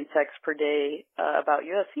a million texts per day about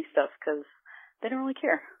UFC stuff, because they don't really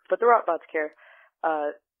care. But the Rotbots care.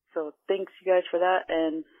 So thanks you guys for that,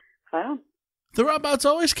 and I don't. The Rotbots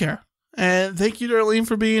always care. And thank you, Darlene,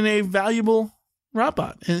 for being a valuable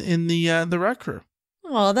Rotbot in the Rock Crew.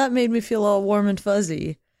 Oh, that made me feel all warm and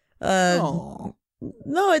fuzzy. Oh.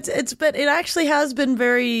 No, but it actually has been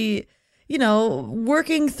very,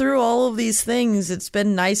 working through all of these things. It's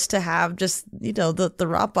been nice to have just, the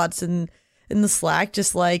Rotbots in the Slack,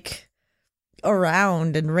 just like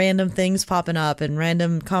around, and random things popping up and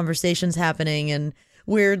random conversations happening and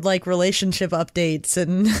weird like relationship updates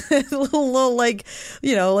and little like,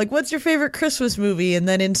 like what's your favorite Christmas movie? And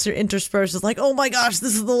then interspersed is like, oh my gosh,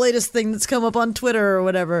 this is the latest thing that's come up on Twitter or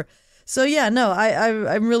whatever. So yeah, no,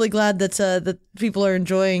 I'm really glad that that people are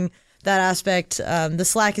enjoying that aspect. The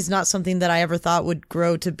Slack is not something that I ever thought would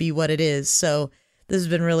grow to be what it is. So this has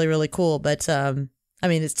been really, really cool. But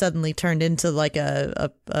it's suddenly turned into like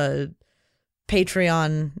a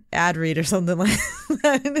Patreon ad read or something like that.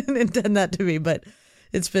 I didn't intend that to be, but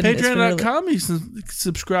it's been Patreon.com. You can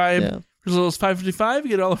subscribe for as little as $5.55. You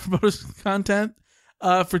get all of our bonus content.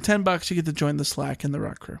 For $10, you get to join the Slack and the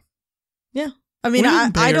Rock Crew. Yeah.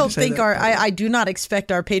 I don't think I do not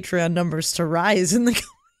expect our Patreon numbers to rise in the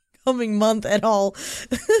coming month at all.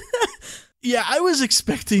 Yeah, I was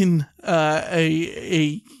expecting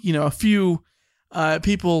a few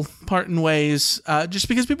people parting ways, just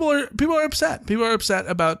because people are upset. People are upset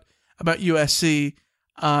about USC,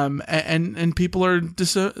 and people are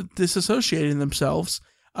disassociating themselves.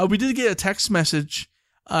 We did get a text message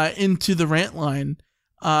into the rant line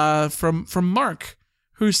from Mark,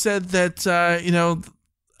 who said that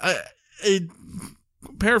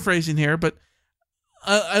paraphrasing here, but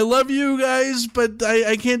I love you guys, but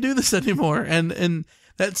I can't do this anymore, and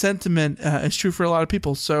that sentiment is true for a lot of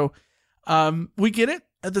people. So we get it.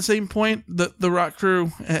 At the same point, the Rock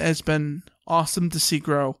Crew has been awesome to see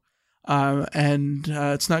grow, and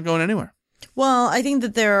it's not going anywhere. Well, I think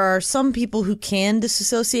that there are some people who can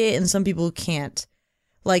disassociate and some people who can't.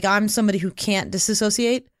 Like, I'm somebody who can't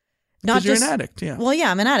disassociate. Because you're an addict, yeah. Well, yeah,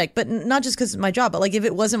 I'm an addict, but not just because it's my job. But like, if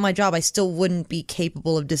it wasn't my job, I still wouldn't be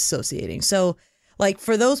capable of disassociating. So Like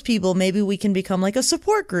for those people, maybe we can become like a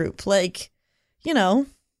support group. Like, you know,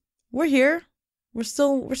 we're here. We're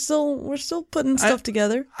still putting stuff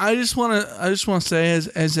together. I just want to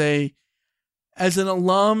say as an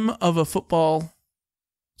alum of a football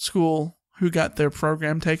school who got their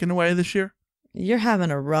program taken away this year. You're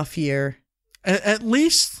having a rough year. At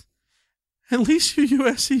least you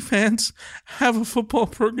USC fans have a football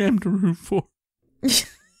program to root for.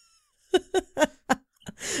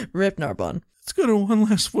 Rip Narbonne. Let's go to one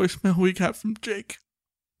last voicemail we got from Jake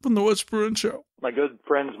from the What's Bruin Show. My good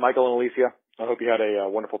friends Michael and Alicia, I hope you had a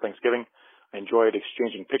wonderful Thanksgiving. I enjoyed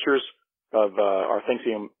exchanging pictures of our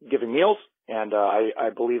Thanksgiving meals, and I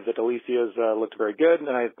believe that Alicia's looked very good, and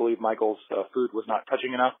I believe Michael's food was not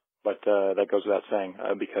touching enough, but that goes without saying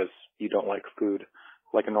because you don't like food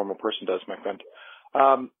like a normal person does, my friend.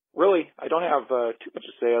 Really, I don't have too much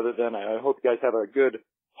to say other than I hope you guys have a good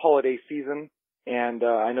holiday season, and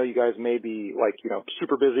I know you guys may be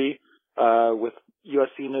super busy with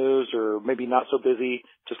USC news, or maybe not so busy,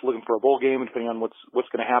 just looking for a bowl game, depending on what's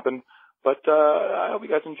going to happen. But I hope you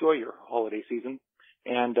guys enjoy your holiday season.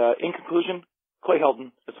 And in conclusion, Clay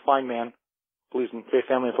Helton is a fine man, believes in faith,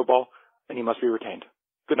 family, and football, and he must be retained.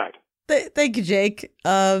 Good night. Thank you, Jake.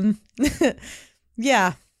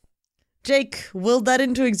 Yeah. Jake, willed that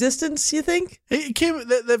into existence, you think?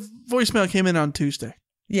 The voicemail came in on Tuesday.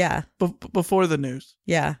 Yeah. Before the news.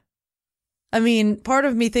 Yeah. I mean, part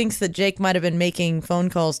of me thinks that Jake might have been making phone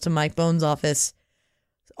calls to Mike Bones' office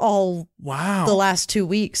all the last 2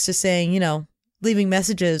 weeks, just saying, leaving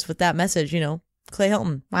messages with that message, Clay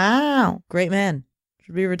Helton. Wow. Great man.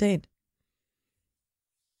 Should be retained.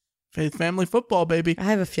 Faith, family, football, baby. I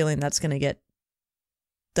have a feeling that's going to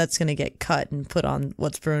get cut and put on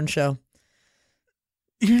What's Bruin Show.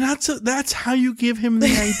 You're not so. That's how you give him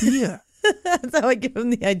the idea. That's how I give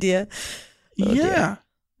him the idea. Oh, yeah. Dear.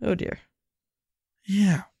 Oh dear.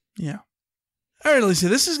 Yeah. Yeah. All right, Lisa,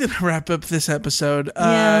 this is going to wrap up this episode.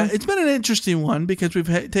 Yeah. It's been an interesting one because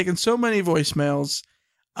we've taken so many voicemails.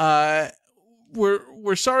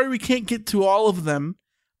 We're sorry we can't get to all of them.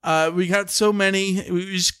 We got so many, we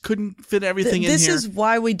just couldn't fit everything in here. This is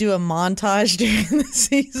why we do a montage during the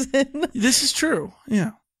season. This is true,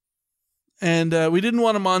 yeah. And we didn't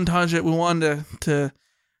want to montage it. We wanted to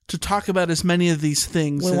talk about as many of these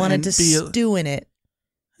things. We wanted to stew in it.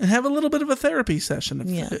 And have a little bit of a therapy session,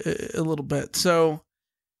 a little bit. So,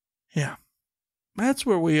 yeah, that's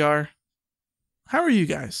where we are. How are you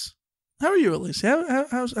guys? How are you, Alicia?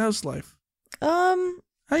 How's life? How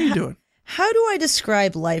you doing? How do I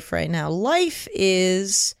describe life right now? Life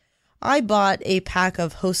is, I bought a pack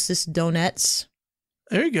of Hostess donuts.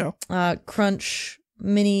 There you go. Crunch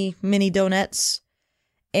mini donuts.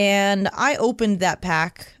 And I opened that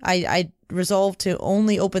pack. I resolved to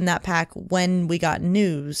only open that pack when we got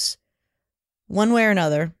news, one way or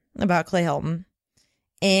another, about Clay Helton.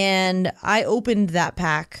 And I opened that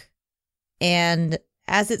pack, and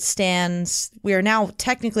as it stands, we are now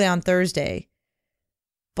technically on Thursday,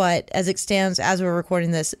 but as it stands, as we're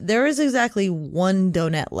recording this, there is exactly one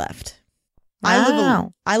donut left.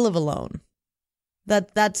 Wow. I live alone.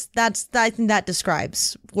 That's I think that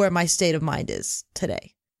describes where my state of mind is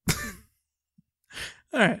today.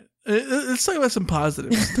 All right. Let's talk about some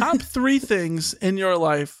positives. Top 3 things in your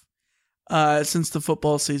life since the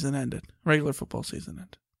football season ended. Regular football season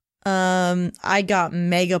ended. I got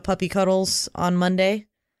mega puppy cuddles on Monday.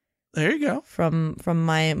 There you go. From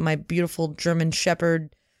my beautiful German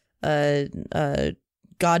Shepherd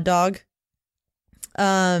god dog.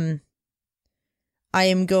 I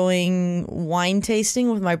am going wine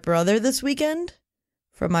tasting with my brother this weekend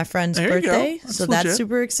for my friend's birthday. So that's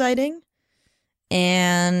super exciting.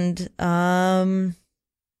 And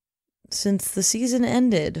since the season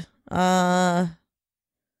ended, I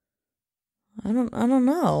don't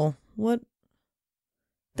know what.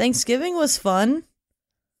 Thanksgiving was fun.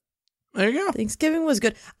 There you go. Thanksgiving was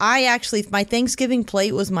good. My Thanksgiving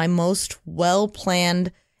plate was my most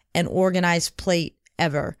well-planned and organized plate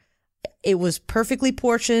ever. It was perfectly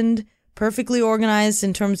portioned, perfectly organized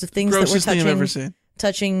in terms of things that were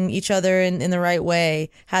touching each other in the right way.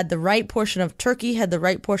 Had the right portion of turkey, had the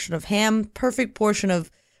right portion of ham, perfect portion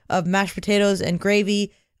of mashed potatoes and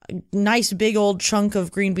gravy, nice big old chunk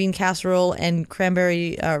of green bean casserole and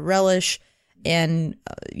cranberry relish, and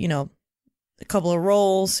a couple of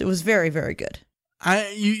rolls. It was very, very good.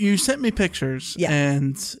 You sent me pictures,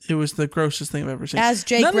 and it was the grossest thing I've ever seen. As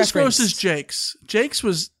Jake Not referenced. as gross as Jake's. Jake's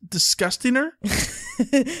was disgustinger.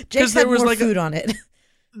 Jake's had more food on it.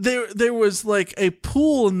 There was like a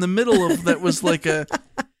pool in the middle of that was like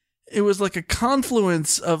it was like a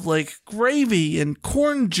confluence of like gravy and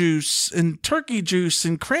corn juice and turkey juice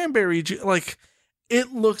and cranberry juice. Like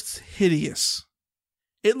It looked hideous.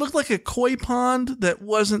 It looked like a koi pond that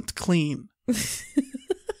wasn't clean.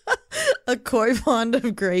 A koi pond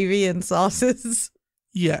of gravy and sauces.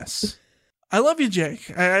 Yes. I love you,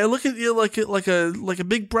 Jake. I look at you like a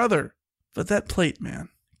big brother. But that plate, man,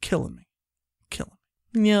 killing me.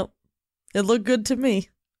 Yep. It looked good to me.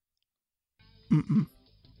 Mm-mm.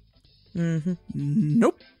 Mm-hmm.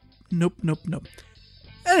 Nope.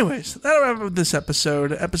 Anyways, that'll wrap up this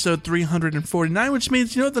episode 349, which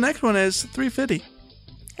means, you know what the next one is? 350.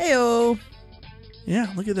 Heyo.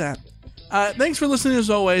 Yeah, look at that. Thanks for listening as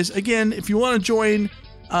always. Again, if you want to join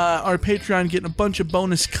our Patreon, getting a bunch of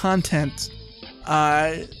bonus content,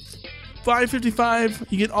 $5.55,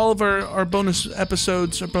 you get all of our bonus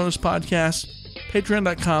episodes, our bonus podcasts,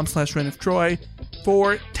 patreon.com/Reign of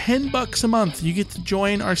For $10 a month, you get to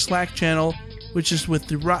join our Slack channel, which is with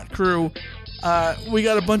the Rot Crew. We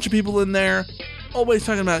got a bunch of people in there, always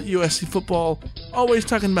talking about USC football, always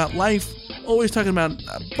talking about life, always talking about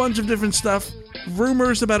a bunch of different stuff,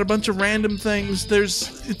 rumors about a bunch of random things.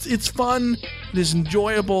 It's fun, it is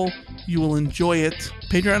enjoyable, you will enjoy it.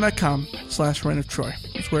 Patreon.com/Reign of Troy.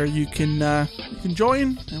 It's where you can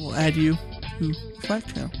join, and we'll add you to the Slack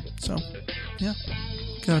channel. So, yeah.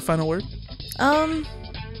 Got a final word?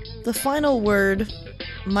 The final word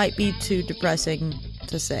might be too depressing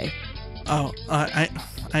to say. Oh, I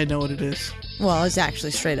know what it is. Well, it's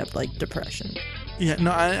actually straight up like depression. Yeah,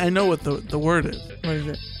 no, I know what the word is. What is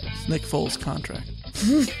it? It's Nick Foles' contract.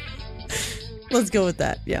 Let's go with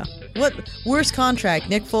that, yeah. What worst contract,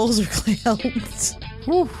 Nick Foles or Clay Helms?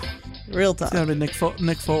 Whew. Real tough. It's gotta be Nick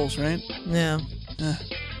Foles, right? Yeah.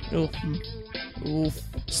 Oof. Oof.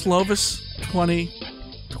 Slovis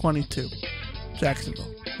 2022.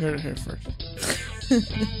 Jacksonville. You heard it here first.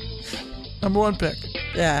 Number 1 pick.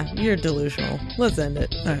 Yeah, you're delusional. Let's end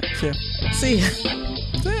it. All right, see ya. See ya.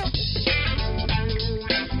 See ya.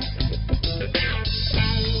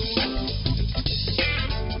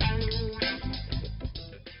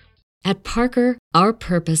 At Parker, our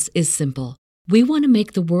purpose is simple. We want to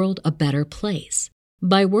make the world a better place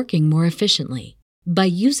by working more efficiently, by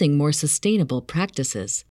using more sustainable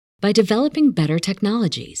practices, by developing better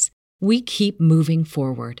technologies. We keep moving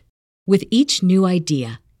forward. With each new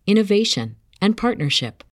idea, innovation, and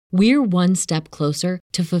partnership, we're one step closer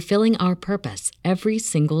to fulfilling our purpose every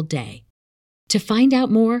single day. To find out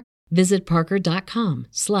more, visit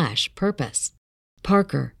parker.com/purpose.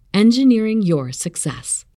 Parker, engineering your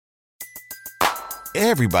success.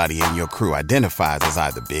 Everybody in your crew identifies as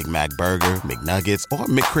either Big Mac Burger, McNuggets, or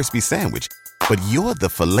McCrispy Sandwich. But you're the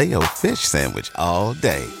Filet-O-Fish Sandwich all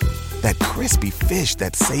day. That crispy fish,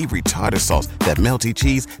 that savory tartar sauce, that melty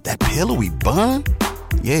cheese, that pillowy bun.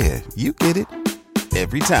 Yeah, you get it.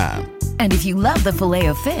 Every time. And if you love the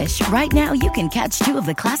Filet-O-Fish, right now you can catch 2 of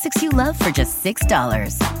the classics you love for just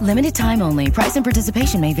 $6. Limited time only. Price and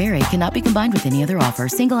participation may vary. Cannot be combined with any other offer.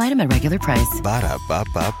 Single item at regular price.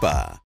 Ba-da-ba-ba-ba.